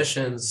 different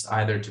conditions,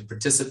 either to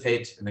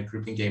participate in the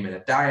grouping game in a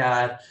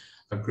dyad,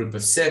 a group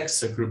of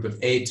 6, a group of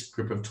 8, a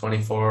group of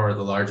 24, or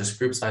the largest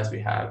group size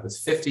we had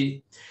was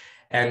 50.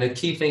 And the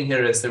key thing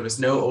here is there was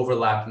no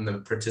overlap in the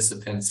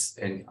participants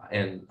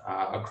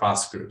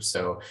across groups.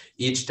 So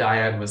each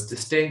dyad was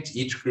distinct.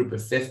 Each group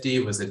of 50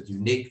 was a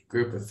unique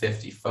group of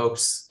 50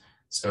 folks.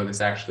 So there's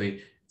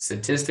actually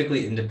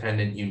statistically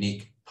independent,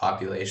 unique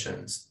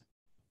populations.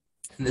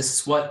 And this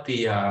is what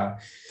the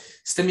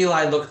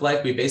stimuli looked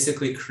like. We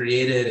basically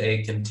created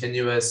a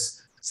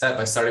continuous set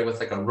by starting with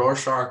like a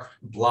Rorschach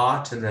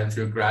blot, and then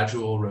through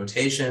gradual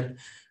rotation,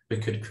 we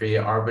could create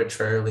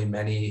arbitrarily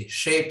many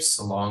shapes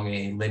along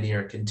a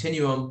linear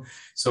continuum.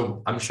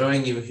 So I'm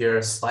showing you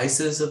here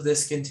slices of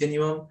this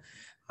continuum,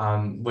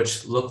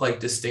 which look like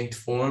distinct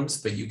forms,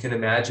 but you can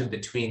imagine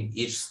between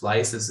each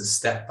slice is a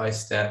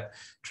step-by-step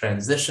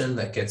transition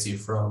that gets you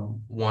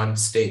from one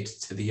state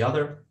to the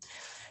other.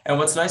 And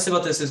what's nice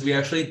about this is we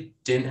actually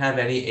didn't have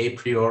any a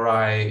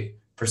priori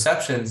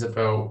perceptions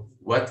about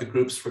what the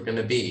groups were going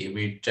to be.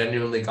 We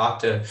genuinely got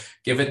to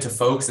give it to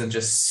folks and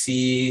just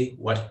see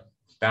what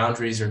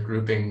boundaries or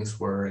groupings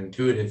were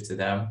intuitive to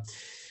them.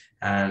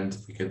 And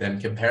we could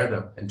then compare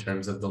them in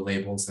terms of the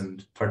labels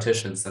and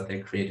partitions that they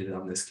created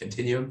on this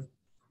continuum.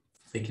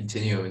 The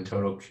continuum in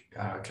total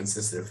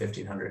consisted of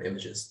 1,500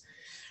 images.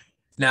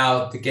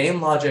 Now, the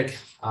game logic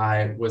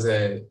was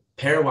a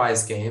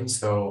pairwise game.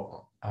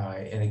 So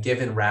in a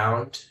given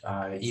round,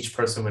 each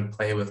person would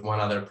play with one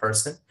other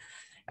person.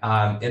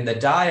 In the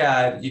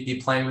dyad, you'd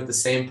be playing with the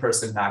same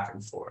person back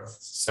and forth.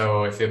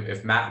 So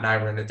if Matt and I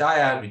were in a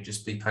dyad, we'd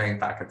just be playing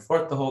back and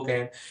forth the whole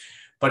game.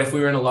 But if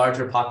we were in a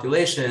larger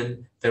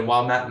population, then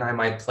while Matt and I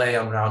might play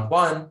on round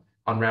one,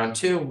 on round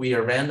two, we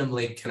are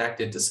randomly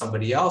connected to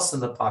somebody else in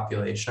the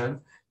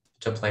population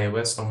to play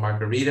with. So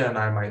Margarita and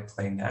I might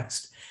play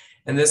next.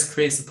 And this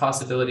creates the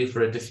possibility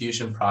for a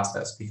diffusion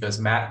process because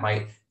Matt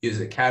might use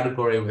a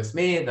category with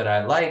me that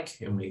I like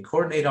and we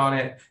coordinate on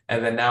it.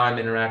 And then now I'm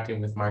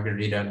interacting with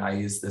Margarita and I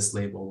use this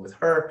label with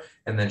her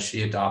and then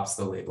she adopts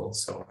the label,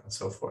 so on and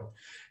so forth.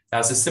 Now,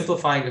 as a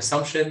simplifying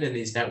assumption in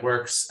these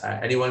networks,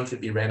 anyone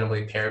could be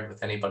randomly paired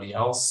with anybody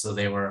else. So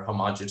they were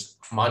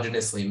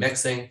homogeneously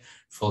mixing,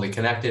 fully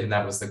connected. And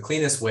that was the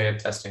cleanest way of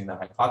testing the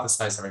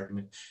hypothesized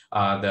argument,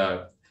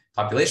 the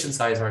population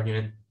size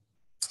argument.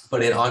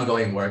 But in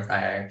ongoing work,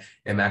 I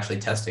am actually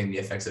testing the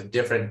effects of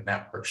different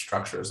network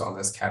structures on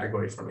this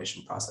category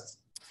formation process.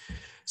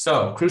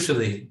 So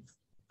crucially,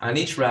 on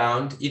each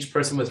round, each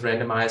person was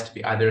randomized to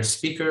be either a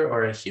speaker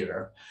or a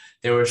hearer.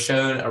 They were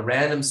shown a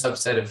random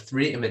subset of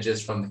 3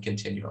 images from the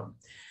continuum.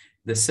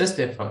 The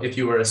system, if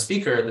you were a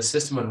speaker, the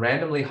system would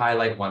randomly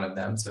highlight one of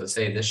them. So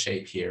say this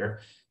shape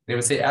here. They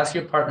would say, ask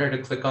your partner to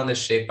click on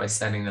this shape by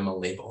sending them a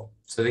label.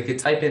 So they could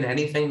type in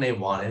anything they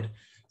wanted.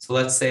 So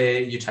let's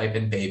say you type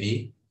in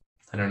baby.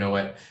 I don't know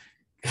what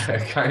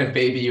kind of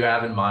baby you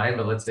have in mind,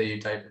 but let's say you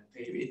type in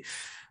baby.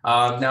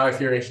 Now, if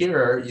you're a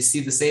hearer, you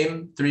see the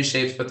same 3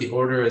 shapes, but the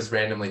order is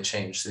randomly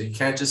changed. So you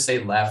can't just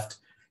say left.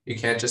 You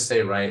can't just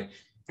say right.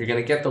 You're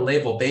going to get the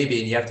label baby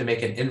and you have to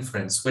make an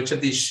inference. Which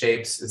of these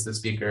shapes is the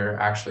speaker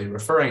actually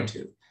referring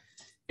to?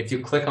 If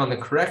you click on the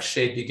correct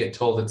shape, you get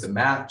told it's a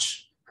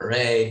match.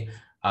 Hooray.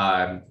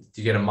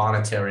 You get a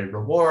monetary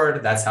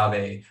reward. That's how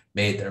they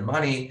made their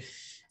money.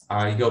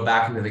 You go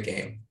back into the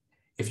game.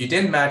 If you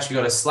didn't match, you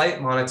got a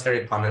slight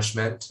monetary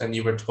punishment and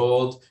you were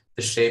told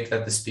the shape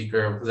that the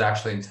speaker was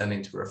actually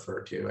intending to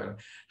refer to. And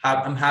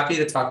I'm happy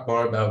to talk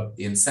more about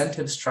the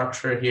incentive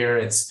structure here.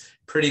 It's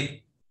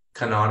pretty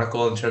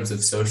canonical in terms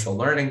of social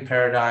learning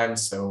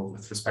paradigms. So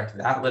with respect to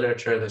that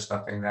literature, there's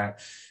nothing that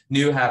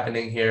new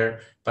happening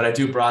here, but I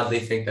do broadly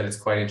think that it's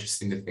quite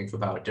interesting to think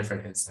about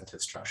different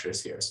incentive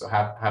structures here. So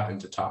happen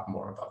to talk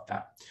more about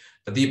that.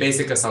 But the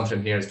basic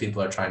assumption here is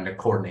people are trying to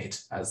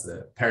coordinate as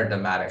the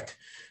paradigmatic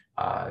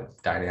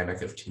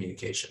dynamic of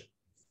communication.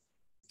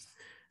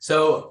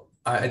 So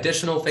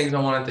additional things I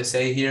wanted to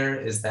say here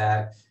is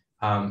that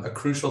a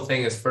crucial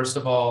thing is, first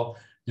of all,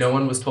 no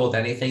one was told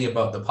anything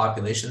about the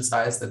population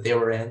size that they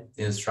were in.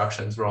 The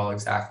instructions were all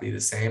exactly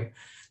the same.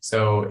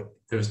 So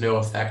there's no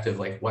effect of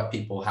like what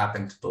people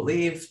happen to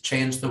believe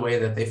changed the way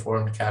that they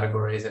formed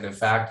categories. And in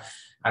fact,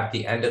 at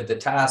the end of the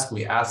task,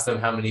 we asked them,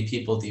 how many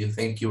people do you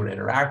think you were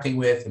interacting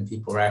with? And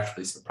people were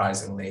actually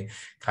surprisingly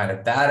kind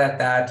of bad at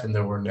that. And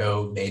there were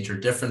no major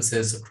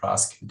differences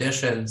across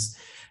conditions.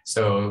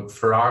 So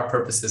for our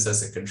purposes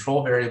as a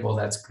control variable,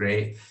 that's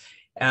great.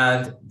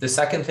 And the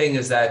second thing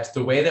is that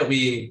the way that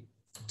we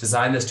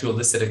designed this to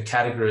elicit a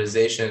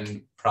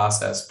categorization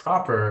process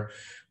proper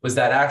was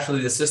that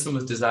actually the system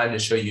was designed to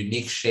show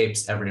unique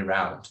shapes every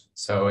round.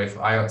 So if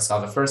I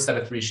saw the first set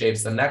of 3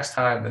 shapes, the next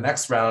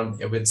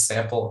round, it would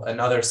sample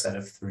another set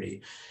of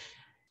 3.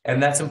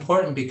 And that's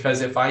important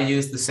because if I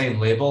use the same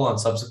label on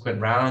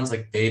subsequent rounds,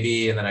 like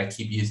baby, and then I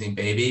keep using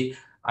baby,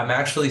 I'm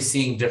actually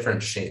seeing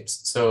different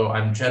shapes. So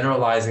I'm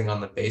generalizing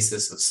on the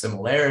basis of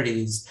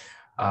similarities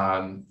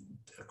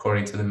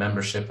according to the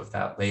membership of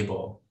that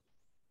label.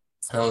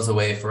 That was a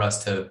way for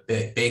us to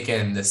bake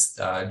in this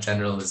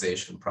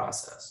generalization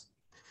process.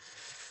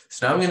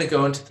 So now I'm going to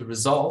go into the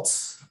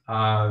results.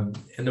 And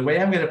the way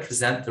I'm going to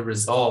present the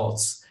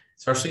results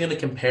is actually going to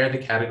compare the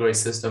category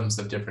systems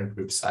of different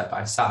groups side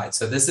by side.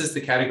 So this is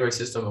the category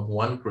system of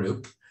one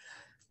group.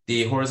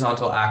 The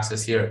horizontal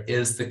axis here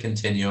is the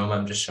continuum.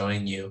 I'm just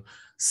showing you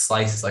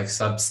slices, like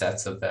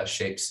subsets of the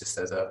shapes just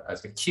as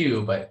a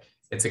cube, but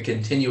it's a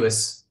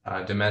continuous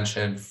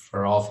dimension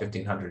for all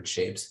 1,500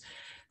 shapes.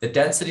 The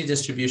density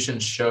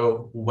distributions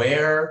show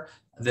where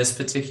this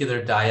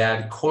particular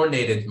dyad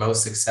coordinated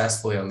most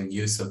successfully on the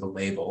use of the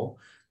label.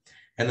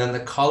 And then the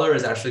color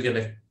is actually going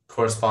to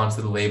correspond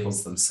to the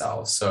labels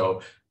themselves.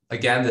 So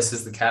again, this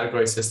is the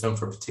category system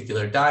for a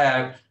particular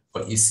dyad.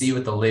 What you see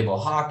with the label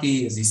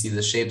hockey is you see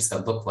the shapes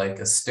that look like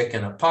a stick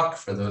and a puck,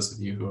 for those of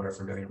you who are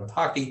familiar with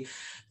hockey.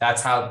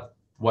 That's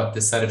what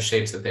the set of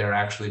shapes that they're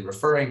actually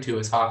referring to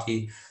is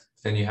hockey.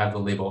 Then you have the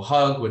label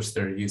hug, which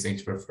they're using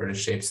to refer to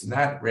shapes in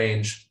that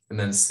range, and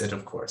then sit,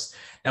 of course.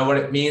 Now, what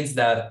it means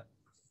that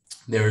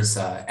there's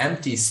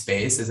empty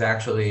space is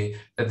actually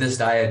that this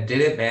dyad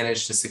didn't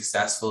manage to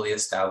successfully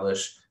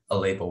establish a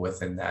label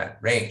within that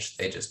range.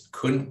 They just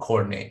couldn't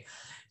coordinate.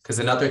 Because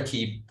another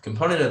key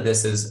component of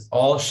this is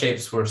all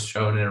shapes were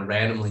shown in a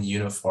randomly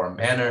uniform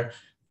manner.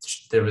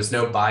 There was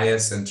no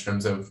bias in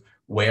terms of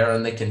where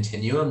on the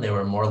continuum they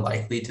were more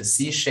likely to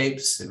see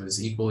shapes. It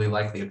was equally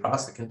likely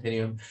across the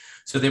continuum.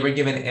 So they were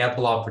given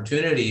ample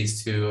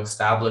opportunities to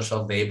establish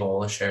a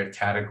label, a shared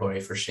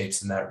category for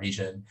shapes in that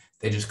region.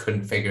 They just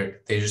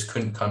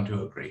couldn't come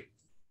to agree.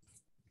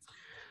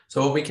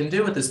 So what we can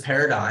do with this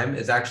paradigm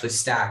is actually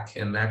stack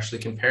and actually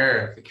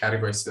compare the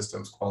category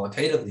systems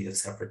qualitatively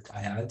as separate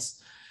dyads.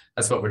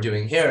 That's what we're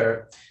doing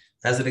here.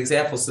 As an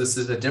example, so this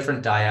is a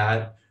different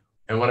dyad.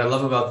 And what I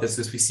love about this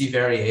is we see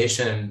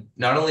variation,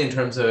 not only in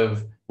terms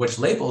of which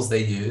labels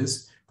they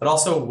use, but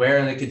also where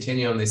in the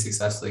continuum they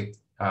successfully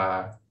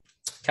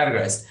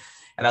categorize.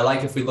 And I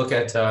like if we look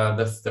at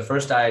the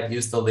first dyad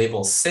used the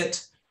label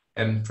sit,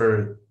 and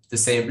for the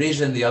same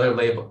region, the other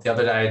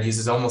dyad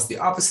uses almost the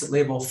opposite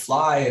label,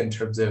 fly, in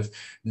terms of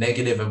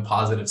negative and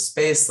positive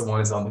space. The one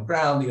is on the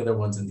ground, the other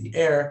one's in the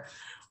air.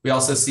 We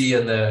also see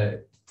in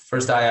the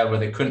first dyad where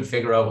they couldn't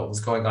figure out what was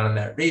going on in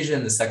that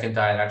region, the second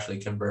dyad actually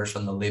converged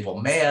on the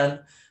label man.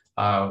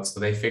 So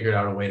they figured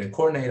out a way to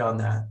coordinate on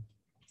that.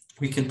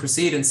 We can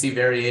proceed and see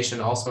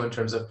variation also in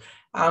terms of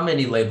how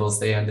many labels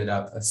they ended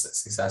up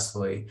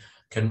successfully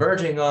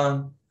converging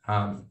on.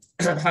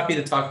 I'm happy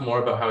to talk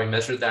more about how we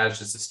measured that. It's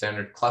just a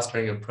standard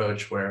clustering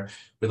approach where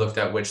we looked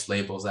at which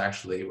labels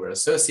actually were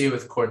associated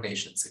with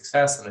coordination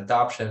success and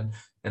adoption,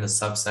 and a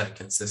subset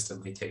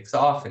consistently takes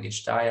off in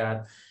each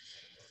dyad.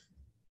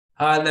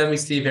 And then we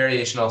see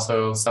variation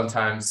also.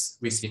 Sometimes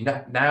we see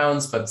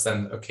nouns, but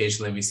then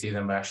occasionally we see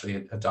them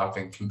actually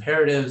adopting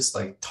comparatives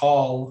like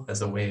tall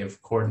as a way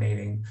of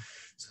coordinating.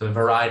 So a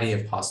variety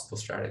of possible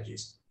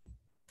strategies.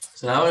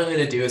 So now what I'm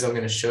going to do is I'm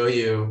going to show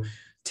you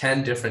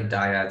 10 different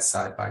dyads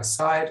side by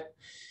side.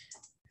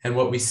 And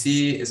what we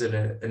see is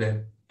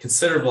a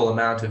considerable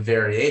amount of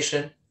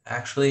variation.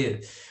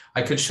 Actually,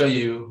 I could show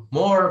you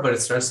more, but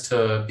it starts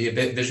to be a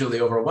bit visually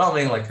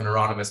overwhelming, like an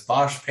Hieronymus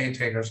Bosch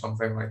painting or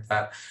something like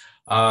that.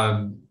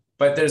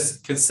 But there's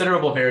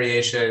considerable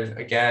variation,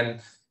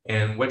 again,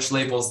 in which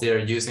labels they are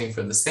using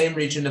for the same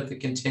region of the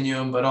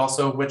continuum, but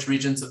also which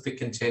regions of the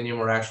continuum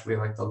are actually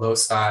like the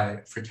loci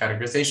for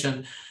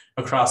categorization.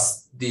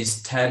 Across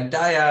these 10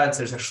 dyads,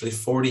 there's actually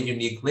 40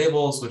 unique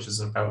labels, which is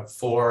about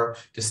 4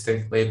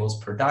 distinct labels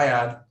per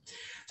dyad.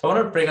 So I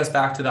want to bring us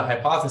back to the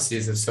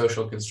hypotheses of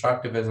social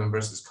constructivism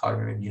versus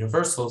cognitive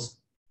universals.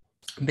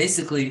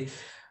 Basically,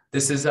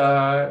 this is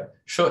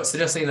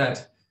suggesting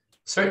that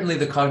certainly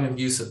the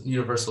cognitive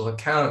universal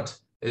account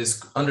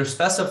is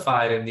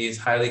underspecified in these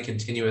highly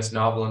continuous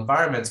novel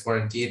environments where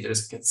indeed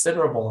there's a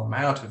considerable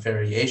amount of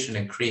variation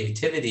and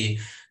creativity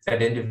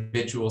that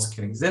individuals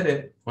can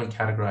exhibit when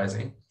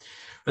categorizing.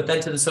 But then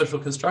to the social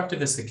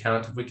constructivist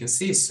account, we can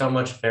see so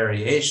much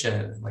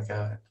variation, like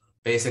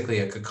basically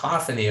a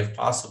cacophony of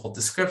possible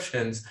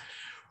descriptions.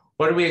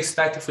 What do we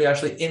expect if we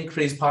actually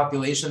increase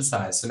population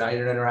size? So now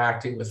you're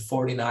interacting with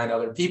 49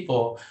 other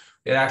people.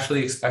 We'd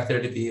actually expect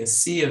there to be a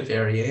sea of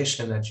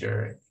variation that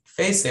you're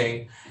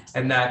facing,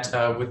 and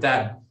that with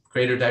that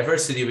greater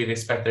diversity, we'd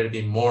expect there to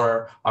be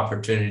more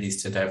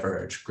opportunities to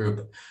diverge.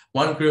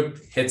 One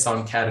group hits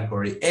on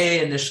category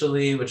A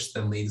initially, which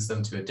then leads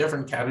them to a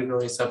different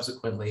category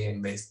subsequently,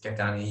 and they get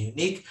down a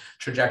unique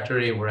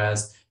trajectory,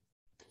 whereas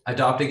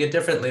adopting a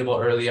different label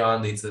early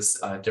on leads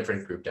this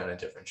different group down a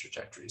different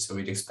trajectory. So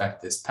we'd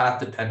expect this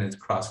path-dependent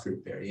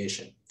cross-group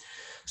variation.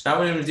 So now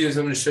what I'm going to do is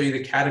I'm going to show you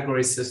the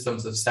category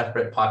systems of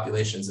separate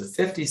populations of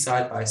 50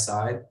 side by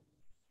side.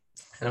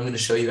 And I'm going to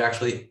show you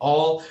actually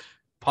all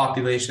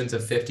populations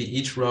of 50.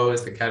 Each row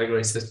is the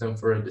category system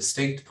for a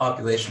distinct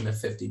population of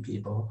 50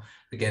 people.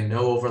 Again,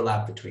 no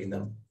overlap between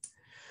them.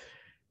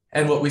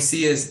 And what we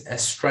see is a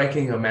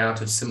striking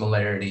amount of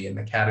similarity in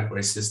the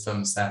category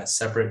systems that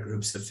separate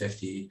groups of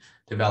 50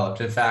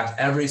 developed. In fact,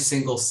 every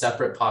single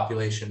separate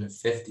population of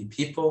 50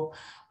 people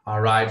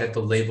arrived at the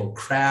label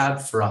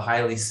crab for a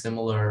highly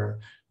similar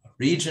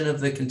region of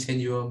the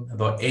continuum.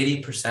 About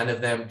 80%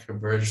 of them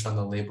converged on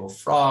the label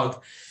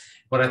frog.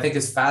 What I think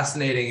is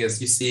fascinating is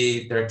you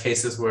see there are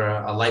cases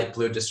where a light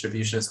blue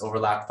distribution is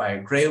overlapped by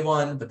a gray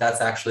one, but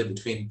that's actually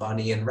between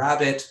bunny and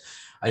rabbit.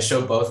 I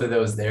show both of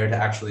those there to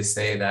actually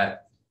say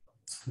that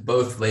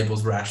both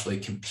labels were actually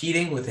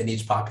competing within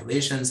each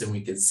populations, and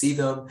we could see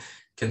them.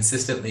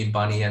 Consistently,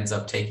 bunny ends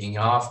up taking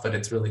off, but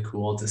it's really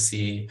cool to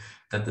see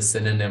that the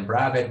synonym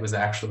rabbit was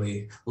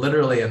actually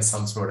literally in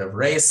some sort of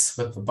race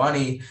with the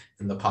bunny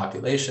in the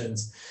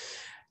populations.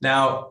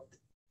 Now,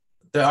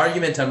 the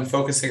argument I'm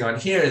focusing on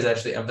here is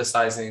actually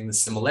emphasizing the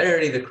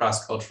similarity, the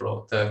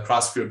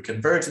cross-group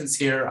convergence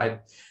here.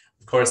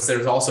 Of course,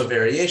 there's also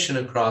variation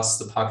across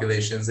the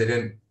populations. They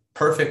didn't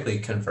perfectly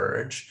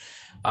converge.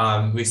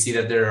 We see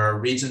that there are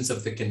regions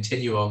of the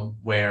continuum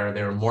where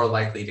they're more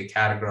likely to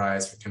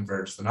categorize or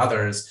converge than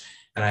others.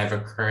 And I have a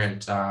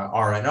current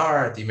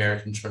R&R at the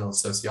American Journal of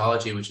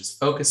Sociology, which is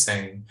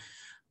focusing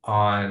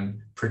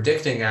on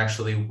predicting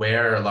actually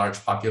where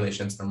large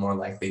populations are more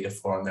likely to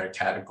form their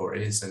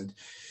categories. And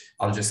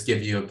I'll just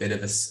give you a bit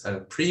of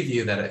a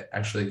preview that it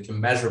actually can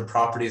measure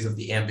properties of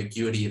the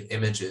ambiguity of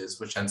images,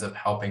 which ends up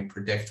helping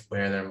predict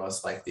where they're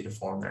most likely to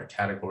form their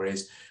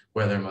categories,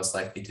 where they're most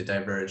likely to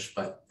diverge,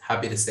 but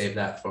happy to save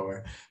that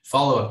for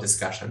follow-up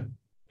discussion.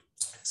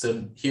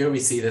 So here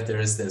we see that there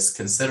is this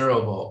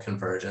considerable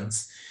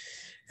convergence.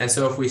 And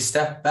so if we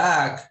step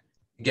back,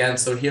 again,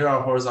 so here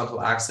our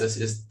horizontal axis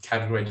is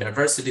category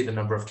diversity, the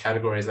number of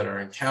categories that are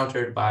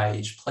encountered by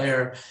each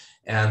player.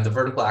 And the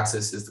vertical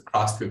axis is the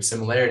cross-group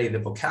similarity, the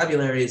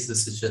vocabularies.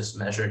 This is just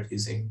measured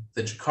using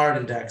the Jacquard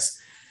index.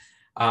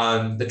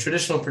 The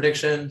traditional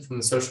prediction from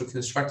the social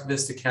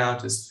constructivist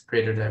account is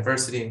greater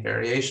diversity and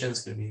variation.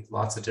 It's going to be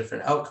lots of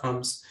different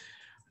outcomes.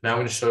 Now I'm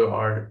going to show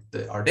our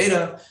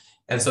data.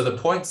 And so the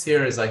points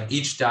here is like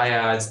each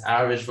dyad's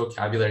average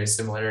vocabulary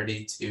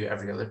similarity to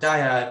every other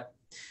dyad.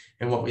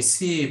 And what we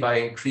see by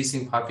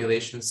increasing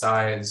population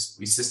size,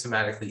 we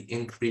systematically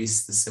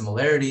increase the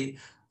similarity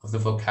of the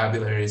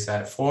vocabularies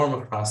that form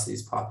across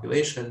these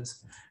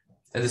populations.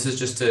 And this is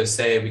just to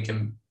say we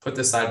can put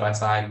this side by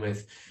side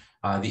with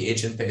the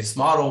agent-based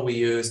model we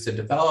use to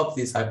develop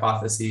these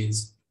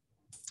hypotheses,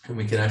 and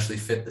we can actually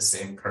fit the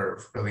same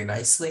curve really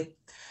nicely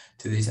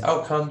to these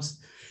outcomes.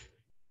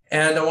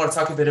 And I want to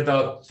talk a bit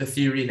about the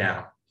theory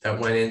now that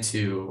went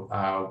into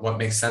what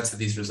makes sense of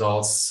these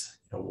results,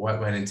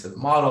 what went into the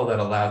model that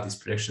allowed these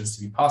predictions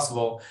to be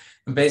possible.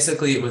 And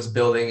basically, it was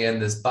building in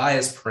this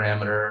bias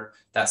parameter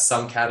that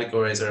some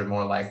categories are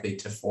more likely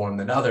to form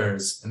than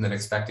others, and then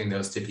expecting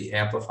those to be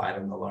amplified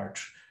in the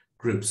large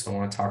groups. So I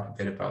want to talk a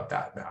bit about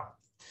that now.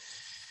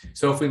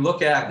 So if we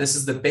look at, this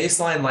is the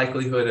baseline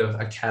likelihood of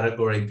a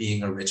category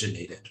being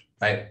originated,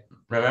 right?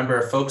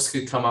 Remember, folks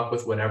could come up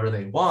with whatever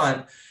they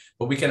want,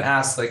 but we can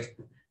ask like,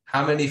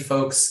 how many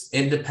folks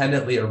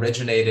independently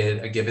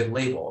originated a given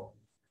label?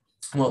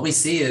 What we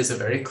see is a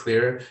very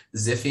clear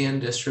Zipfian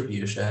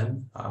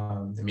distribution.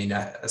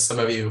 As some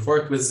of you have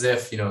worked with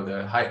Zipf,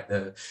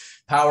 the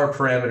power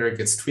parameter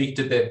gets tweaked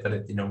a bit, but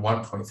at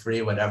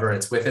 1.3, whatever,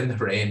 it's within the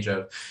range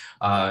of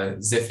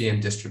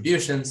Zipfian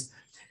distributions.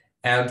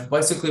 And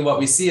basically what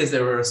we see is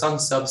there were some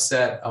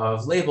subset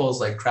of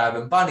labels like crab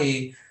and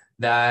bunny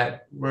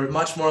that were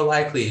much more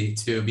likely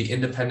to be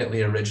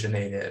independently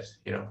originated,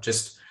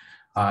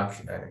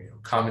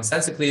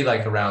 commonsensically,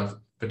 like around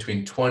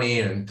between 20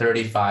 and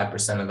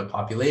 35% of the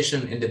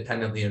population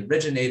independently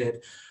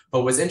originated.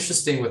 But what's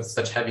interesting with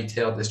such heavy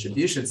tail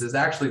distributions is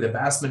actually the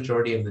vast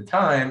majority of the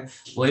time,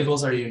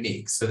 labels are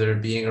unique. So they're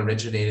being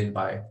originated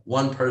by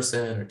one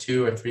person or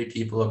two or three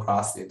people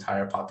across the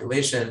entire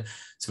population.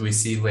 So we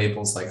see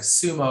labels like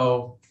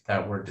sumo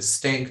that were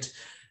distinct.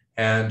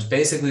 And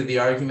basically the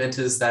argument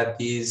is that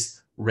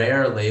these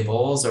rare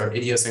labels or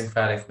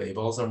idiosyncratic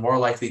labels are more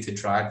likely to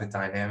drive the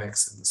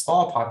dynamics in the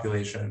small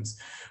populations,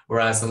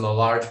 whereas in the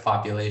large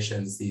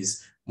populations,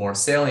 these more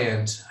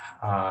salient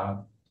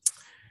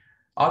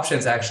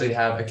options actually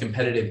have a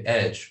competitive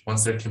edge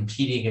once they're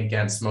competing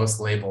against most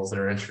labels that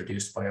are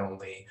introduced by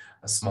only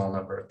a small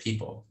number of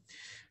people.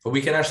 But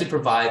we can actually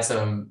provide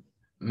some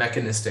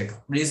mechanistic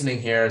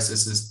reasoning here. So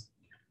this is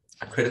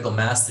a critical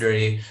mass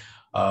theory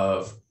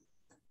of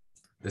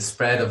the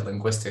spread of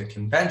linguistic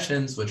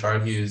conventions, which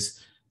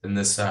argues in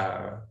this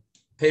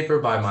paper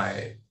by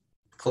my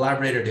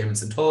collaborator, David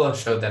Santola,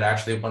 showed that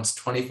actually once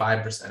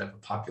 25% of a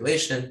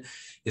population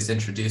is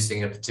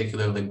introducing a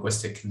particular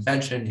linguistic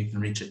convention, you can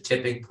reach a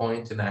tipping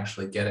point and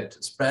actually get it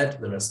to spread to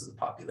the rest of the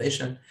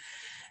population.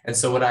 And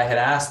so what I had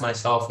asked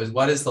myself is,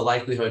 what is the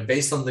likelihood,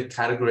 based on the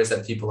categories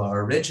that people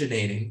are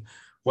originating,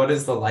 what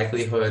is the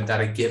likelihood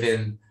that a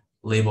given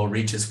label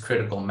reaches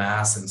critical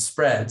mass and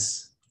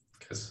spreads?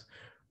 Because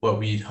what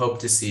we'd hope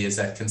to see is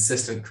that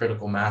consistent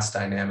critical mass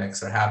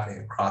dynamics are happening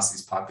across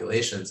these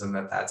populations, and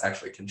that that's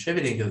actually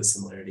contributing to the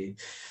similarity.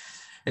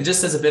 And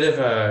just as a bit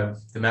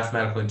of the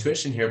mathematical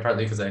intuition here,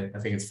 partly because I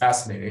think it's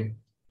fascinating,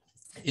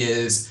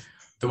 is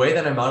the way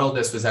that I modeled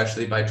this was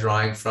actually by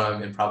drawing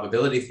from, in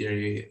probability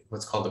theory,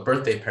 what's called the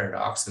birthday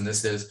paradox. And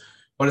this is,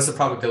 what is the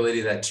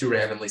probability that two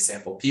randomly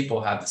sampled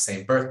people have the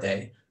same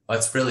birthday? Well,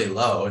 it's really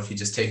low if you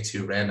just take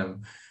two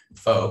random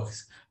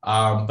folks.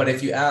 But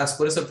if you ask,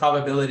 what is the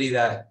probability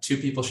that two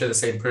people share the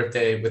same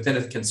birthday within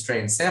a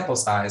constrained sample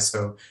size?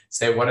 So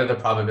say, what are the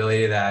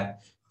probability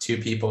that two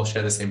people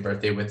share the same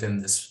birthday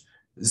within this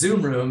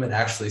Zoom room? It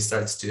actually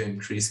starts to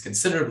increase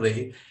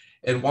considerably.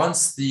 And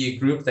once the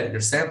group that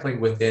you're sampling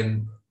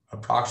within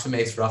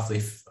approximates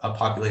roughly a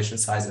population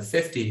size of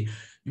 50,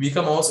 you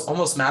become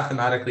almost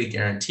mathematically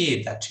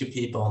guaranteed that two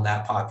people in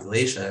that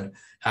population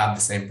have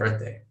the same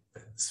birthday.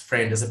 It's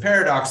framed as a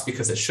paradox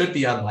because it should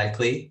be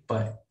unlikely,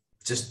 but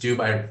just due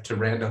to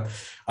random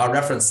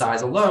reference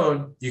size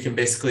alone, you can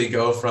basically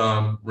go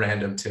from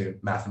random to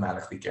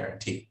mathematically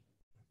guaranteed.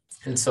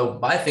 And so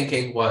my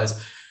thinking was,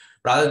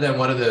 rather than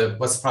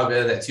what's the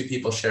probability that two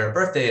people share a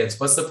birthday, it's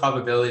what's the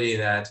probability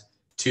that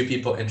two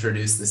people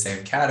introduce the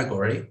same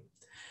category.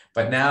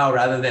 But now,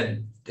 rather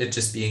than it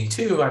just being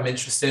two, I'm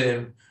interested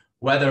in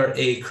whether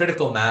a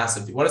critical mass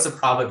of, what is the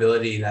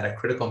probability that a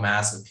critical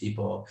mass of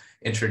people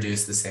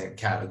introduce the same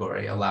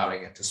category,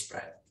 allowing it to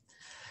spread.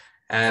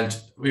 And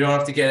we don't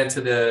have to get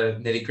into the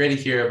nitty gritty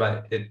here,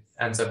 but it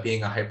ends up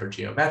being a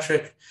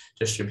hypergeometric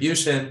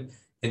distribution.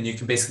 And you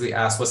can basically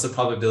ask, what's the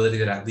probability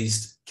that at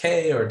least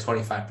K or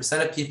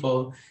 25% of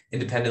people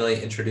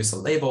independently introduce a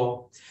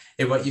label?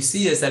 And what you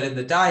see is that in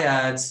the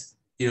dyads,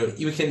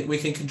 we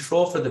can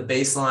control for the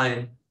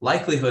baseline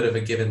likelihood of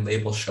a given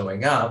label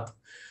showing up.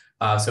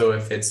 So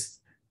if it's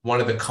one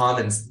of the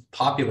common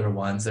popular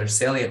ones, their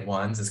salient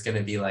ones, is going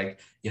to be like,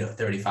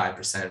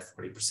 35%,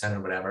 40% or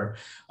whatever.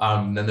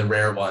 Then the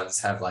rare ones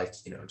have like,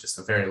 just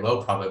a very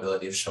low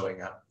probability of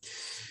showing up.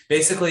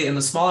 Basically, in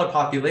the smaller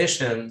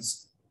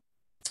populations,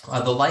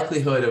 the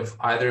likelihood of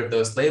either of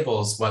those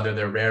labels, whether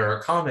they're rare or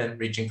common,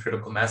 reaching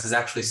critical mass is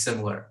actually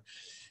similar.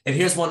 And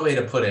here's one way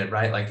to put it,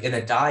 right? Like in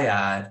a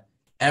dyad,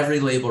 every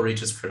label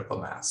reaches critical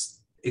mass.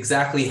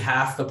 Exactly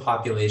half the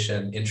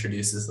population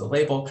introduces the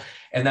label,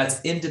 and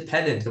that's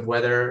independent of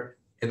whether,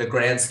 in the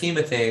grand scheme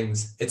of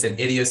things, it's an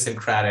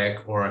idiosyncratic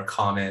or a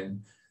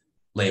common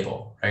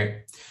label,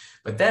 right?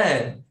 But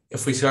then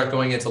if we start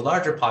going into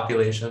larger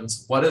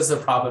populations, what is the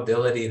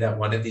probability that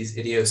one of these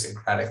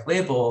idiosyncratic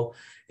label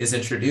is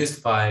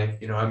introduced by,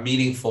 a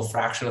meaningful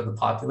fraction of the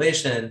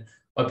population,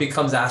 but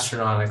becomes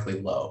astronomically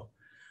low?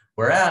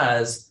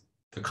 Whereas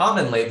the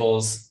common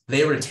labels,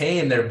 they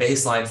retain their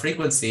baseline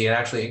frequency, and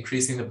actually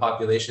increasing the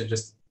population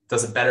just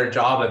does a better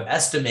job of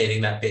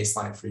estimating that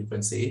baseline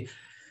frequency.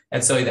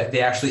 And so that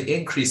they actually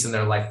increase in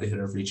their likelihood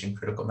of reaching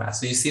critical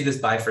mass. So you see this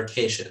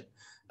bifurcation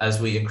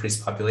as we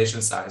increase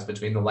population size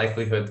between the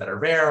likelihood that a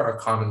rare or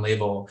common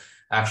label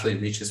actually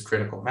reaches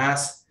critical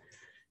mass.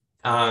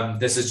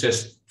 This is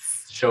just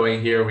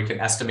showing here, we can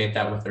estimate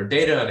that with our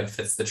data, and it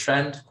fits the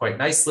trend quite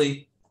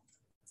nicely.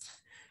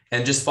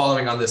 And just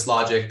following on this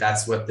logic,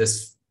 that's what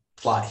this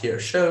plot here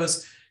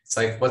shows. It's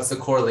like, what's the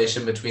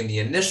correlation between the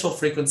initial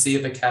frequency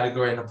of a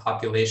category in a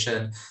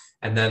population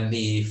and then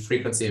the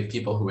frequency of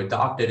people who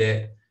adopted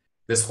it?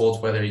 This holds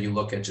whether you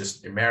look at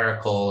just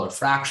numerical or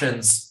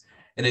fractions.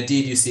 And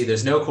indeed, you see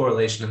there's no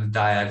correlation in the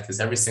dyad because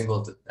every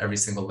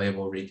single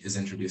label is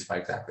introduced by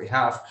exactly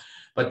half.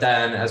 But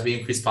then as we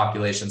increase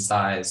population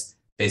size,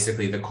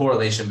 basically the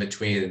correlation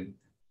between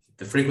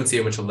the frequency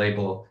at which a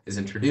label is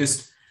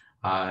introduced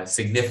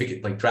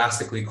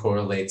drastically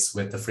correlates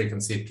with the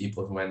frequency of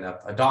people who end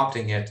up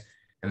adopting it.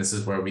 And this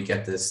is where we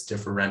get this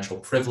differential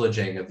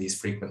privileging of these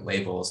frequent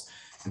labels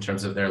in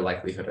terms of their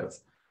likelihood of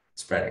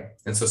spreading.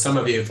 And so some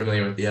of you are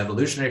familiar with the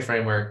evolutionary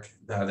framework.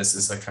 This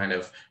is a kind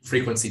of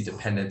frequency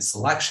dependent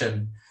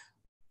selection,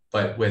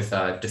 but with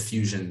a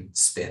diffusion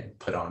spin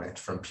put on it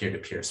from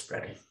peer-to-peer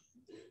spreading.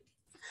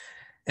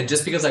 And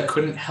just because I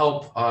couldn't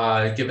help,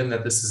 given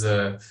that this is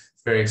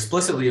very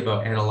explicitly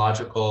about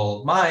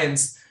analogical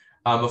minds,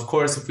 of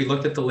course, if we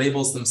looked at the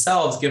labels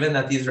themselves, given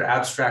that these are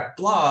abstract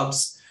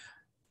blobs,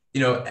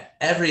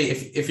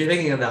 if you're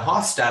thinking in the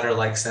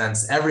Hofstadter-like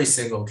sense, every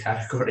single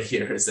category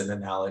here is an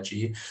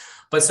analogy.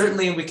 But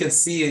certainly we can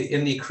see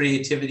in the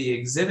creativity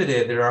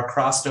exhibited, there are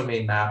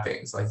cross-domain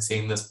mappings, like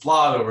seeing this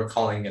blob and we're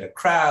calling it a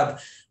crab.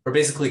 We're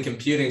basically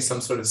computing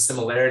some sort of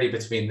similarity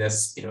between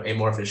this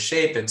amorphous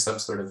shape and some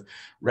sort of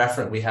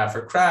referent we have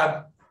for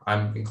crab.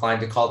 I'm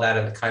inclined to call that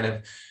a kind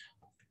of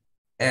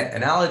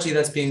analogy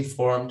that's being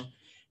formed.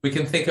 We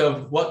can think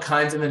of what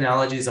kinds of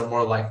analogies are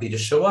more likely to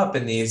show up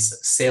in these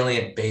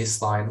salient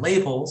baseline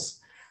labels.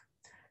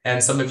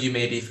 And some of you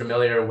may be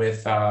familiar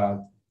with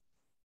the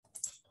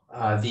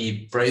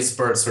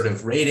Bracebert sort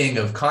of rating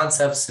of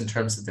concepts in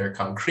terms of their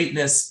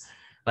concreteness.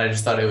 I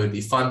just thought it would be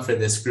fun for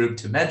this group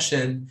to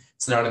mention.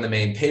 It's not in the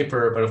main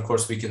paper, but of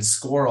course we can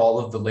score all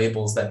of the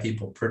labels that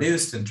people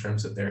produced in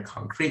terms of their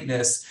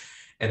concreteness.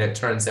 And it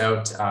turns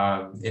out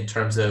in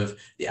terms of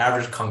the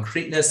average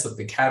concreteness of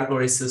the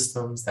category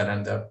systems that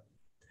end up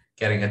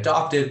getting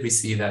adopted, we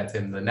see that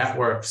in the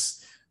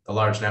networks, the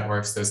large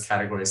networks, those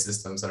category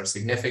systems are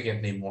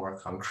significantly more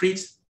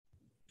concrete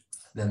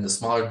than the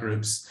smaller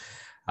groups,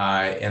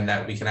 and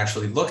that we can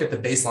actually look at the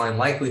baseline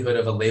likelihood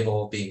of a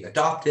label being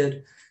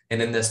adopted.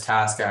 And in this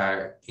task,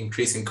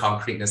 increasing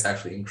concreteness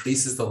actually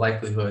increases the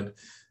likelihood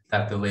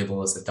that the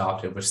label is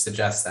adopted, which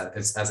suggests that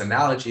as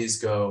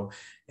analogies go,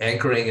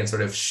 anchoring and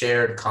sort of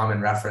shared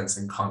common reference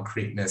and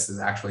concreteness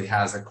actually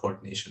has a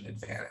coordination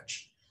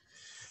advantage.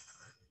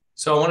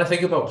 So I want to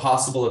think about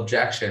possible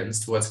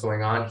objections to what's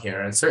going on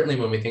here. And certainly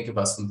when we think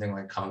about something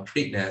like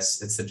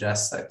concreteness, it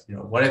suggests that,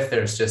 what if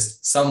there's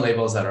just some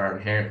labels that are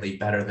inherently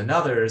better than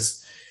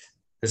others?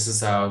 This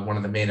is one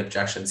of the main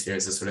objections here,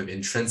 is a sort of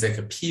intrinsic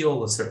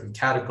appeal of certain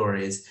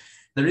categories.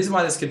 The reason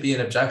why this could be an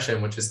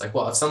objection, which is like,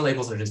 well, if some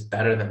labels are just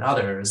better than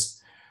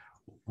others,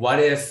 what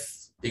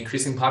if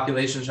increasing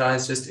population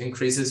size just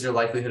increases your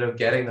likelihood of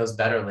getting those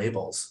better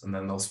labels and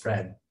then they'll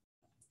spread?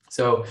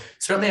 So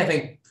certainly I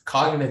think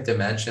cognitive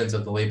dimensions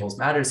of the labels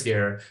matters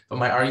here, but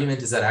my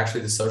argument is that actually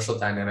the social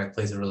dynamic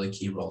plays a really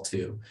key role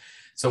too.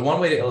 So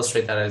one way to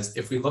illustrate that is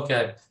if we look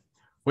at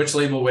which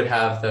label would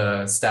have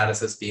the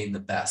status as being the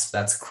best,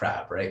 that's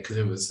crab, right? Because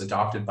it was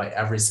adopted by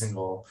every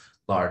single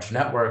large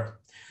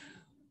network.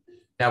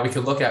 Now we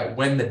could look at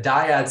when the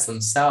dyads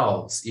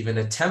themselves even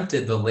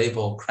attempted the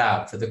label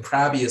crab for the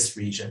crabbiest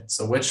region.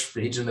 So which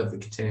region of the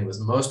continuum was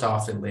most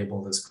often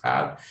labeled as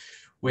crab?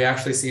 We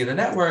actually see in the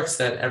networks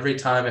that every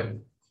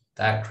time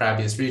that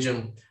crabbiest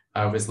region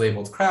was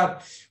labeled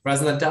crab.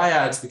 Whereas in the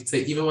dyads, we could say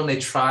even when they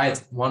tried,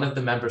 one of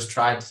the members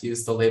tried to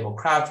use the label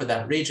crab for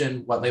that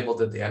region, what label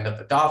did they end up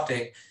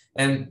adopting?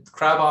 And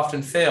crab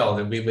often failed,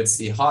 and we would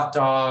see hot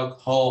dog,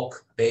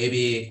 Hulk,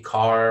 baby,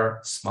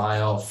 car,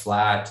 smile,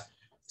 flat,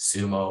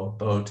 sumo,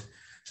 boat.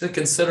 There's a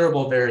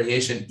considerable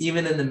variation,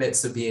 even in the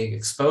midst of being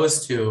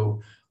exposed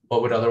to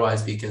what would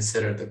otherwise be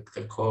considered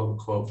the quote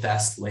unquote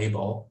best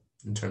label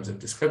in terms of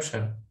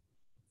description.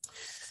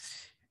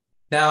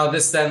 Now,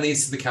 this then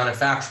leads to the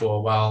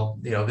counterfactual. Well,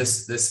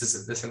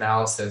 this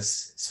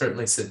analysis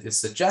certainly is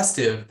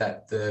suggestive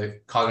that the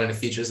cognitive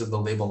features of the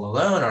label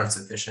alone aren't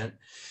sufficient.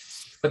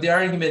 But the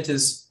argument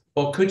is,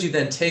 well, could you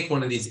then take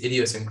one of these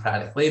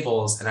idiosyncratic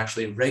labels and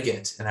actually rig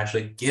it and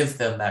actually give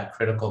them that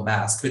critical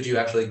mass? Could you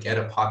actually get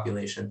a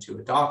population to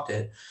adopt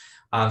it?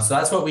 So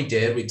that's what we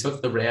did. We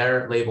took the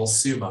rare label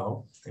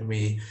sumo and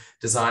we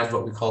designed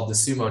what we called the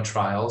sumo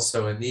trials.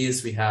 So in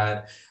these, we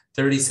had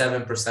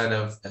 37%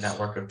 of a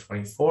network of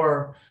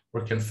 24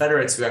 were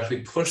Confederates who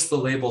actually pushed the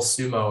label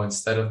sumo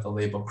instead of the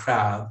label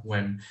crab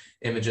when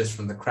images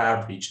from the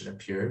crab region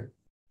appeared.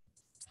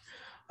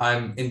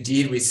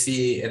 Indeed, we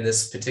see in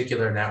this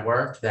particular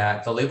network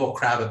that the label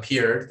crab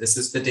appeared. This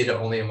is the data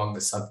only among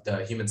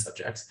the human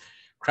subjects.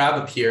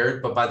 Crab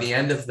appeared, but by the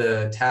end of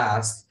the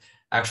task,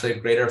 actually a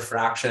greater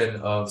fraction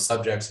of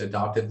subjects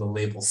adopted the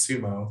label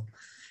sumo.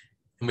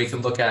 And we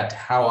can look at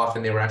how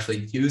often they were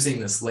actually using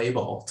this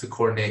label to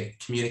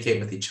communicate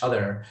with each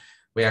other.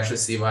 We actually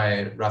see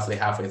by roughly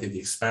halfway through the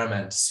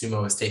experiment,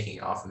 sumo is taking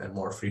off and then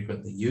more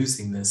frequently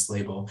using this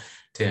label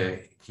to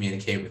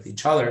communicate with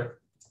each other.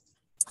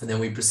 And then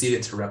we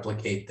proceeded to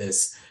replicate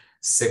this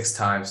 6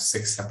 times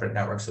 6 separate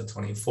networks of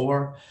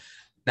 24.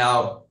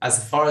 Now,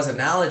 as far as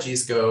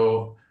analogies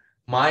go,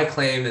 my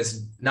claim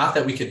is not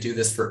that we could do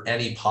this for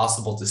any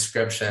possible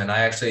description.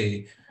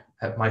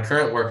 My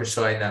current work is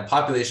showing that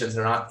populations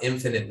are not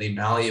infinitely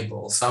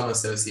malleable. Some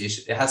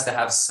association, it has to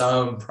have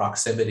some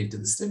proximity to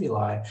the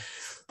stimuli.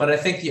 But I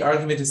think the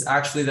argument is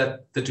actually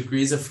that the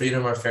degrees of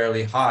freedom are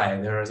fairly high.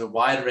 There is a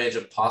wide range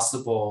of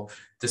possible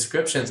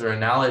descriptions or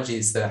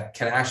analogies that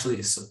can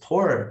actually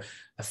support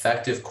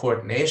effective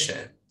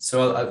coordination.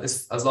 So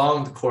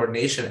along the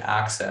coordination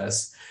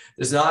axis,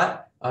 there's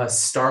not a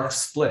stark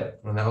split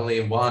when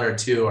only one or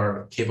two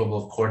are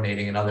capable of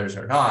coordinating and others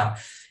are not.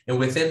 And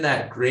within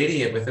that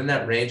gradient, within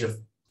that range of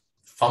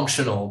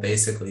functional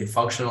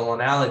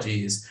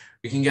analogies,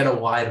 we can get a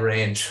wide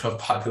range of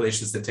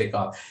populations to take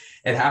off.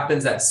 It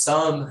happens that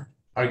some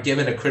are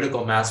given a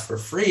critical mass for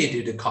free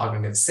due to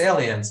cognitive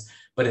salience,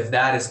 but if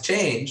that is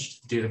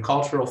changed due to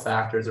cultural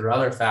factors or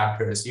other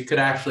factors, you could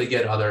actually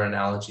get other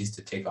analogies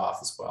to take off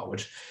as well,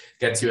 which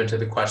gets you into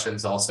the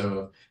questions also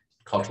of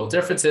cultural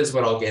differences,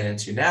 what I'll get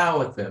into now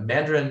with the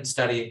Mandarin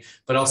study,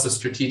 but also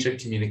strategic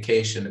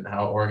communication and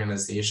how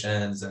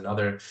organizations and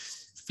other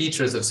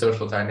features of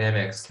social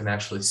dynamics can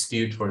actually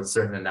skew towards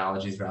certain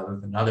analogies rather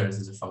than others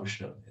as a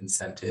function of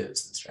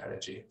incentives and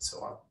strategy and so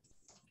on.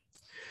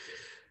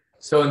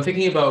 So in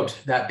thinking about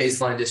that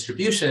baseline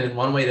distribution,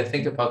 one way to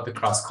think about the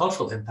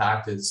cross-cultural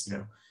impact is,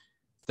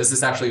 does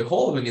this actually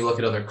hold when you look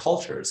at other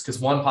cultures? Because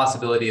one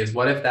possibility is,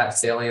 what if that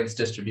salience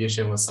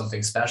distribution was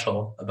something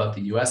special about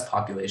the US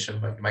population,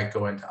 but you might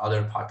go into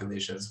other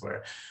populations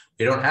where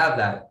we don't have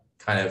that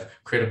kind of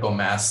critical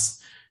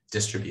mass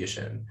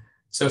distribution.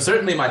 So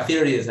certainly my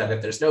theory is that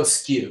if there's no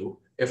skew,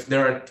 if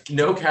there are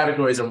no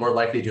categories are more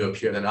likely to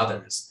appear than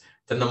others,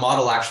 then the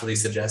model actually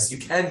suggests you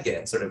can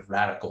get sort of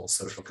radical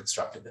social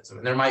constructivism.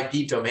 And there might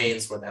be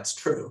domains where that's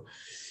true.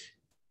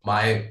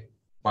 My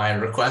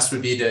request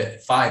would be to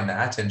find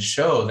that and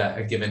show that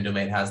a given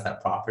domain has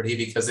that property,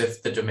 because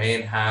if the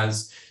domain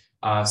has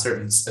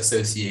certain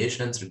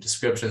associations or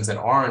descriptions that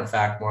are in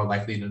fact more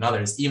likely than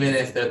others, even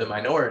if they're the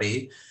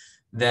minority,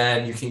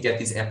 then you can get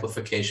these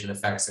amplification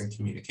effects in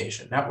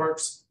communication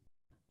networks.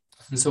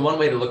 And so one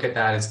way to look at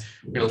that is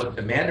we're going to look at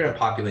the Mandarin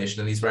population,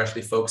 and these were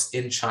actually folks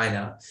in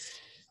China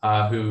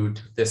who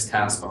took this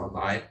task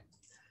online.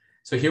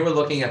 So here we're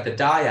looking at the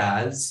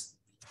dyads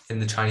in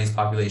the Chinese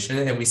population,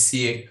 and we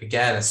see,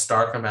 again, a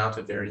stark amount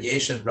of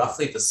variation,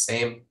 roughly the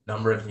same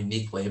number of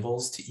unique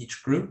labels to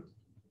each group.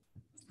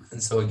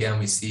 And so again,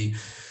 we see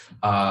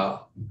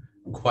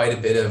quite a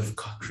bit of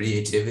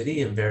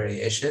creativity and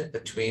variation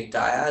between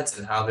dyads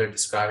and how they're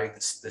describing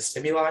the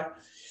stimuli.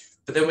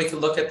 But then we can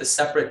look at the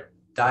separate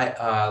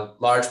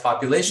large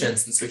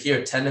populations. And so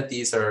here, 10 of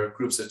these are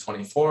groups of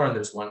 24, and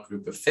there's one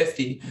group of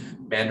 50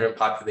 Mandarin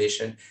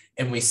population.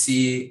 And we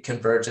see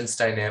convergence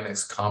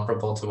dynamics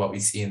comparable to what we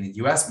see in the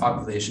US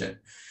population.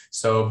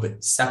 So,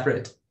 but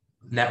separate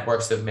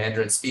networks of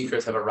Mandarin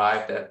speakers have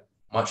arrived at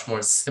much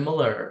more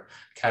similar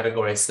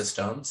category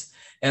systems.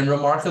 And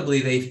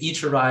remarkably, they've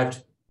each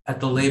arrived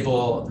at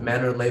the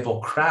Mandarin label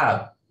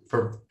crab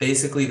for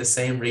basically the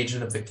same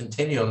region of the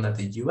continuum that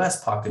the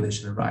US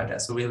population arrived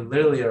at. So we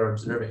literally are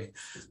observing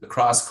the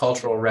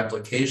cross-cultural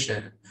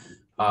replication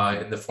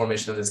in the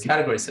formation of this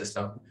category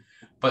system.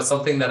 But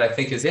something that I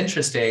think is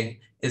interesting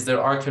is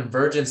there are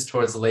convergence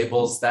towards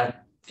labels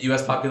that the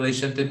US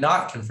population did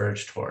not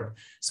converge toward.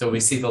 So we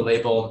see the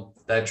label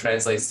that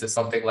translates to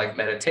something like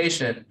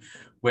meditation,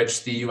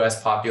 which the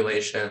US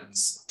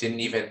populations didn't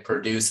even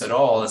produce at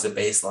all as a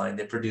baseline.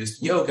 They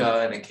produced yoga,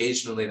 and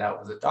occasionally that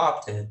was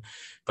adopted,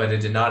 but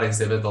it did not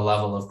exhibit the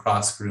level of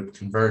cross-group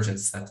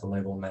convergence that the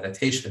label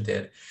meditation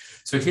did.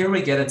 So here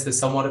we get into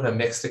somewhat of a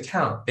mixed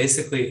account.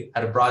 Basically,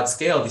 at a broad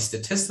scale, these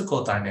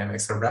statistical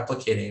dynamics are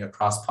replicating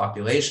across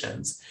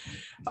populations.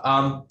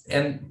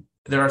 And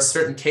there are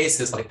certain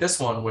cases like this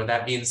one where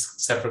that means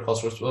separate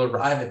cultures will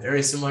arrive at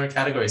very similar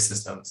category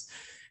systems.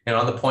 And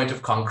on the point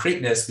of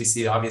concreteness, we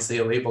see obviously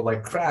a label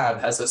like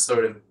crab has a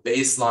sort of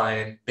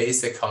baseline,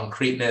 basic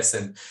concreteness,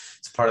 and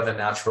it's part of the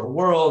natural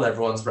world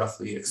everyone's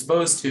roughly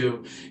exposed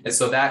to. And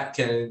so that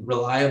can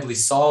reliably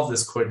solve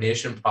this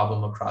coordination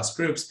problem across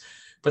groups.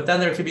 But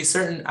then there could be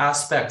certain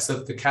aspects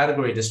of the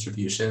category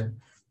distribution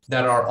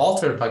that are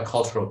altered by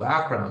cultural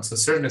background. So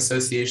certain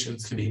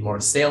associations can be more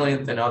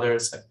salient than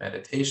others, like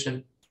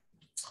meditation.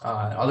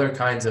 Other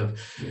kinds of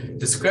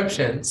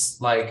descriptions,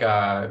 like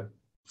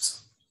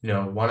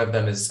one of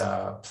them is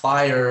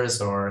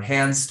pliers or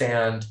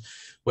handstand,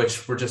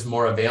 which were just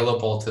more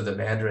available to the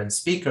Mandarin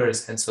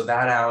speakers. And so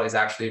that now is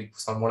actually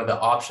one of the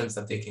options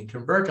that they can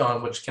converge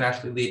on, which can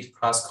actually lead to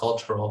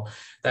cross-cultural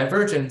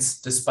divergence,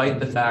 despite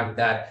the fact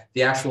that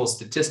the actual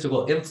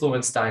statistical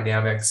influence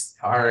dynamics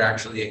are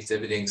actually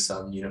exhibiting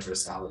some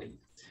universality.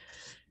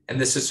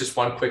 And this is just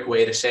one quick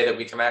way to say that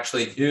we can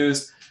actually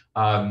use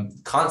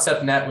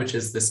ConceptNet, which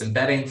is this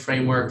embedding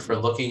framework for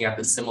looking at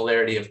the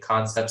similarity of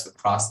concepts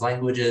across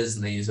languages,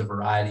 and they use a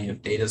variety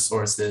of data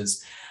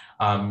sources.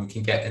 We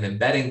can get an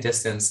embedding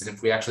distance, and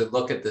if we actually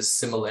look at the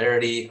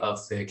similarity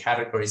of the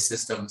category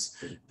systems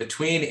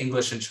between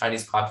English and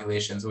Chinese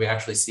populations, we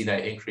actually see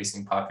that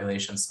increasing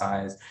population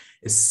size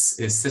is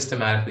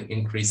systematically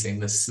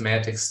increasing the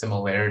semantic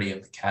similarity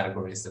of the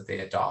categories that they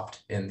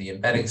adopt in the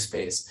embedding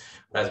space,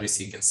 as we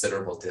see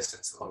considerable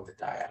distance among the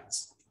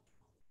dyads.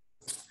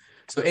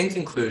 So in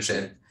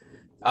conclusion,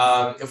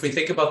 if we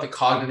think about the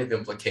cognitive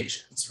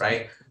implications,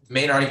 right? The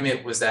main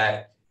argument was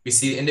that we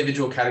see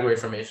individual category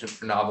formation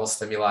for novel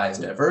stimuli as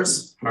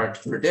diverse, hard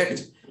to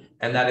predict,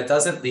 and that it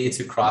doesn't lead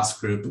to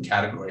cross-group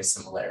category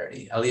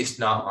similarity, at least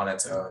not on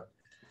its own.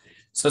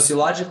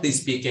 Sociologically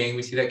speaking,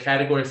 we see that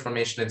category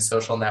formation in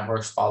social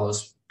networks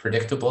follows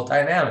predictable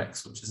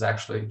dynamics, which is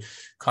actually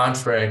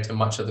contrary to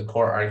much of the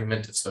core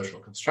argument of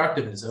social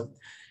constructivism,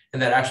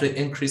 and that actually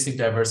increasing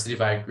diversity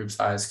by group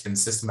size can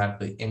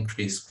systematically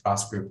increase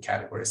cross-group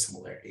category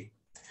similarity.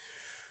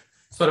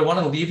 So what I want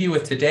to leave you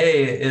with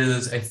today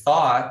is a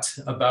thought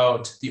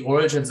about the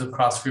origins of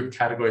cross-group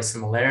category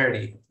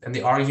similarity, and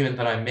the argument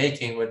that I'm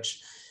making,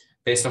 which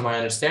based on my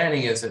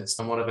understanding is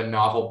somewhat of a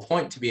novel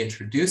point to be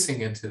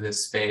introducing into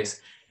this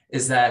space,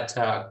 is that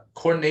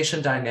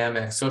coordination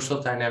dynamics, social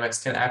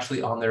dynamics can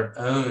actually on their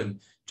own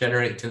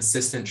generate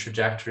consistent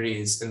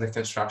trajectories in the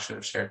construction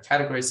of shared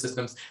category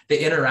systems. They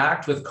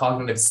interact with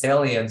cognitive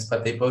salience,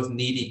 but they both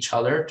need each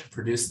other to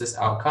produce this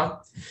outcome.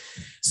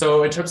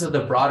 So in terms of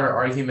the broader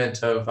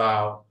argument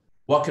of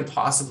what could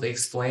possibly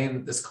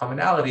explain this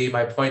commonality,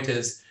 my point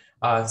is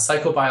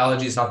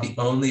psychobiology is not the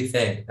only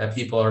thing that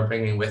people are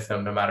bringing with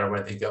them no matter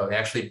where they go. They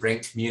actually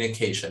bring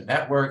communication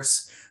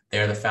networks.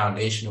 They're the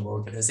foundation of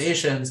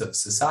organizations, of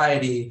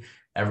society.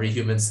 Every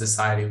human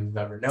society we've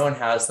ever known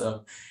has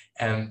them.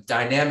 And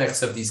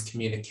dynamics of these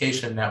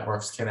communication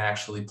networks can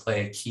actually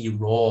play a key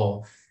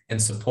role in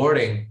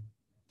supporting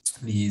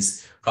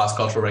these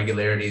cross-cultural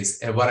regularities.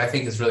 And what I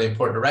think is really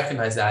important to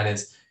recognize that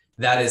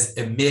is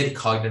amid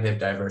cognitive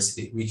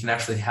diversity. We can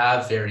actually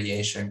have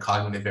variation,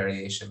 cognitive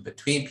variation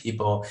between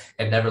people,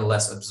 and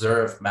nevertheless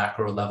observe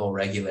macro level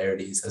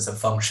regularities as a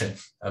function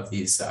of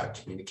these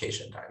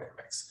communication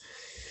dynamics.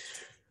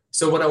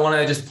 So what I want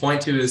to just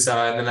point to is,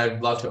 and then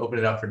I'd love to open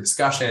it up for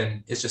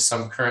discussion, is just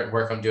some current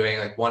work I'm doing.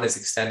 Like one is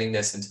extending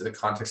this into the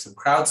context of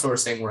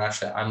crowdsourcing, where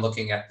actually I'm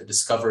looking at the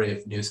discovery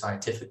of new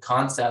scientific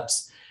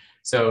concepts.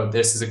 So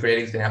this is a great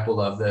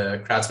example of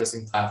the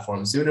crowdsourcing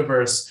platform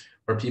Zooniverse,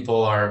 where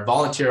people are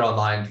volunteer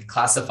online to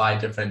classify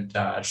different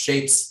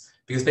shapes,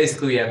 because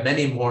basically we have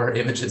many more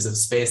images of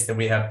space than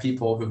we have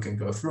people who can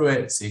go through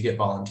it. So you get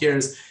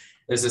volunteers.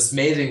 There's this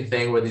amazing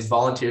thing where these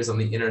volunteers on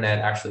the internet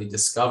actually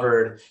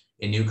discovered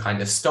a new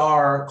kind of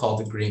star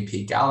called the Green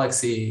Pea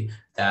Galaxy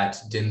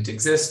that didn't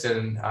exist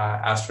in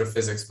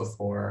astrophysics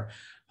before,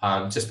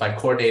 just by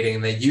coordinating.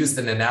 And they used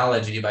an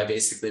analogy by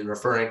basically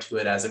referring to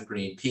it as a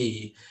green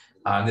pea.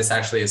 This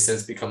actually has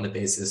since become the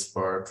basis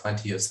for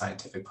plenty of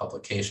scientific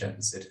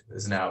publications. It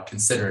is now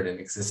considered an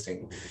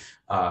existing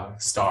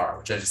star,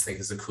 which I just think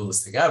is the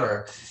coolest thing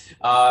ever.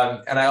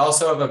 And I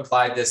also have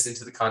applied this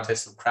into the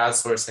context of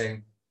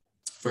crowdsourcing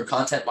for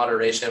content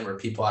moderation, where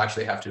people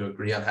actually have to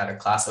agree on how to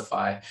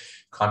classify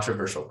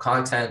controversial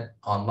content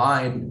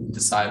online,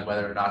 decide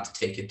whether or not to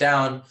take it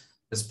down.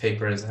 This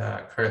paper is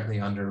currently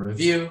under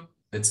review.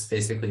 It's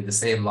basically the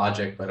same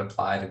logic, but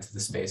applied into the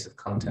space of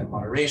content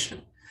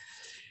moderation.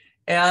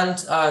 And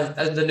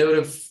as the note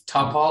of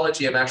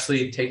topology, I'm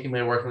actually taking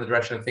my work in the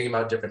direction of thinking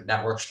about different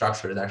network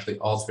structures that actually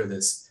alter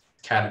this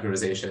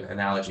categorization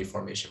analogy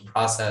formation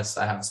process.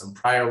 I have some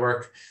prior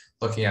work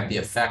looking at the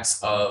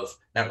effects of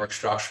network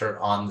structure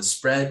on the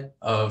spread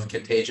of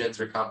contagions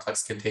or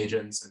complex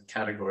contagions, and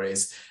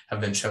categories have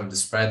been shown to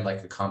spread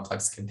like a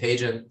complex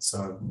contagion.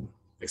 So I'm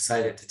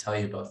excited to tell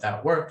you about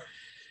that work.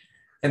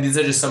 And these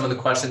are just some of the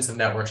questions of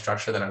network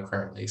structure that I'm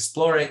currently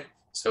exploring.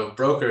 So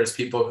brokers,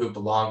 people who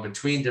belong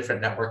between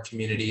different network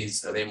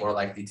communities, are they more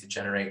likely to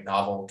generate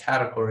novel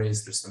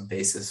categories? There's some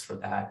basis for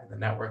that in the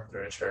network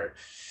literature.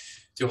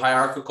 Do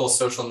hierarchical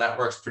social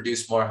networks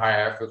produce more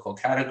hierarchical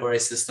category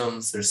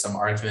systems? There's some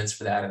arguments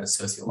for that in the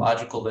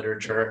sociological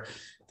literature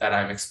that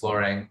I'm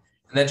exploring.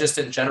 And then just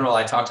in general,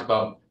 I talked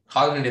about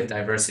cognitive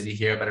diversity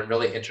here, but I'm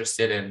really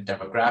interested in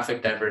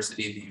demographic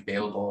diversity,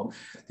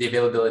 the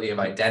availability of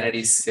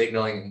identity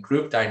signaling and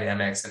group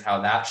dynamics, and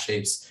how that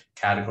shapes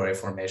category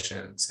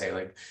formation, say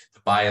like the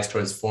bias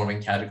towards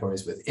forming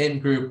categories within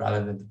group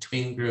rather than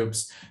between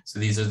groups. So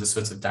these are the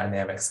sorts of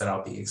dynamics that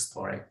I'll be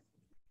exploring.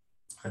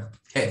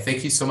 Okay,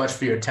 thank you so much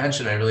for your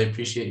attention. I really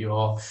appreciate you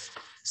all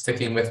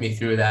sticking with me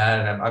through that.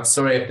 And I'm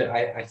sorry if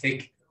I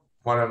think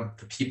one of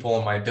the people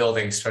in my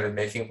building started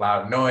making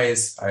loud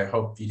noise. I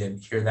hope you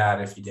didn't hear that.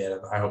 If you did,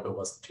 I hope it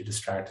wasn't too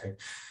distracting.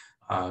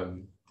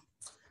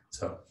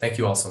 So thank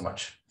you all so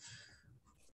much.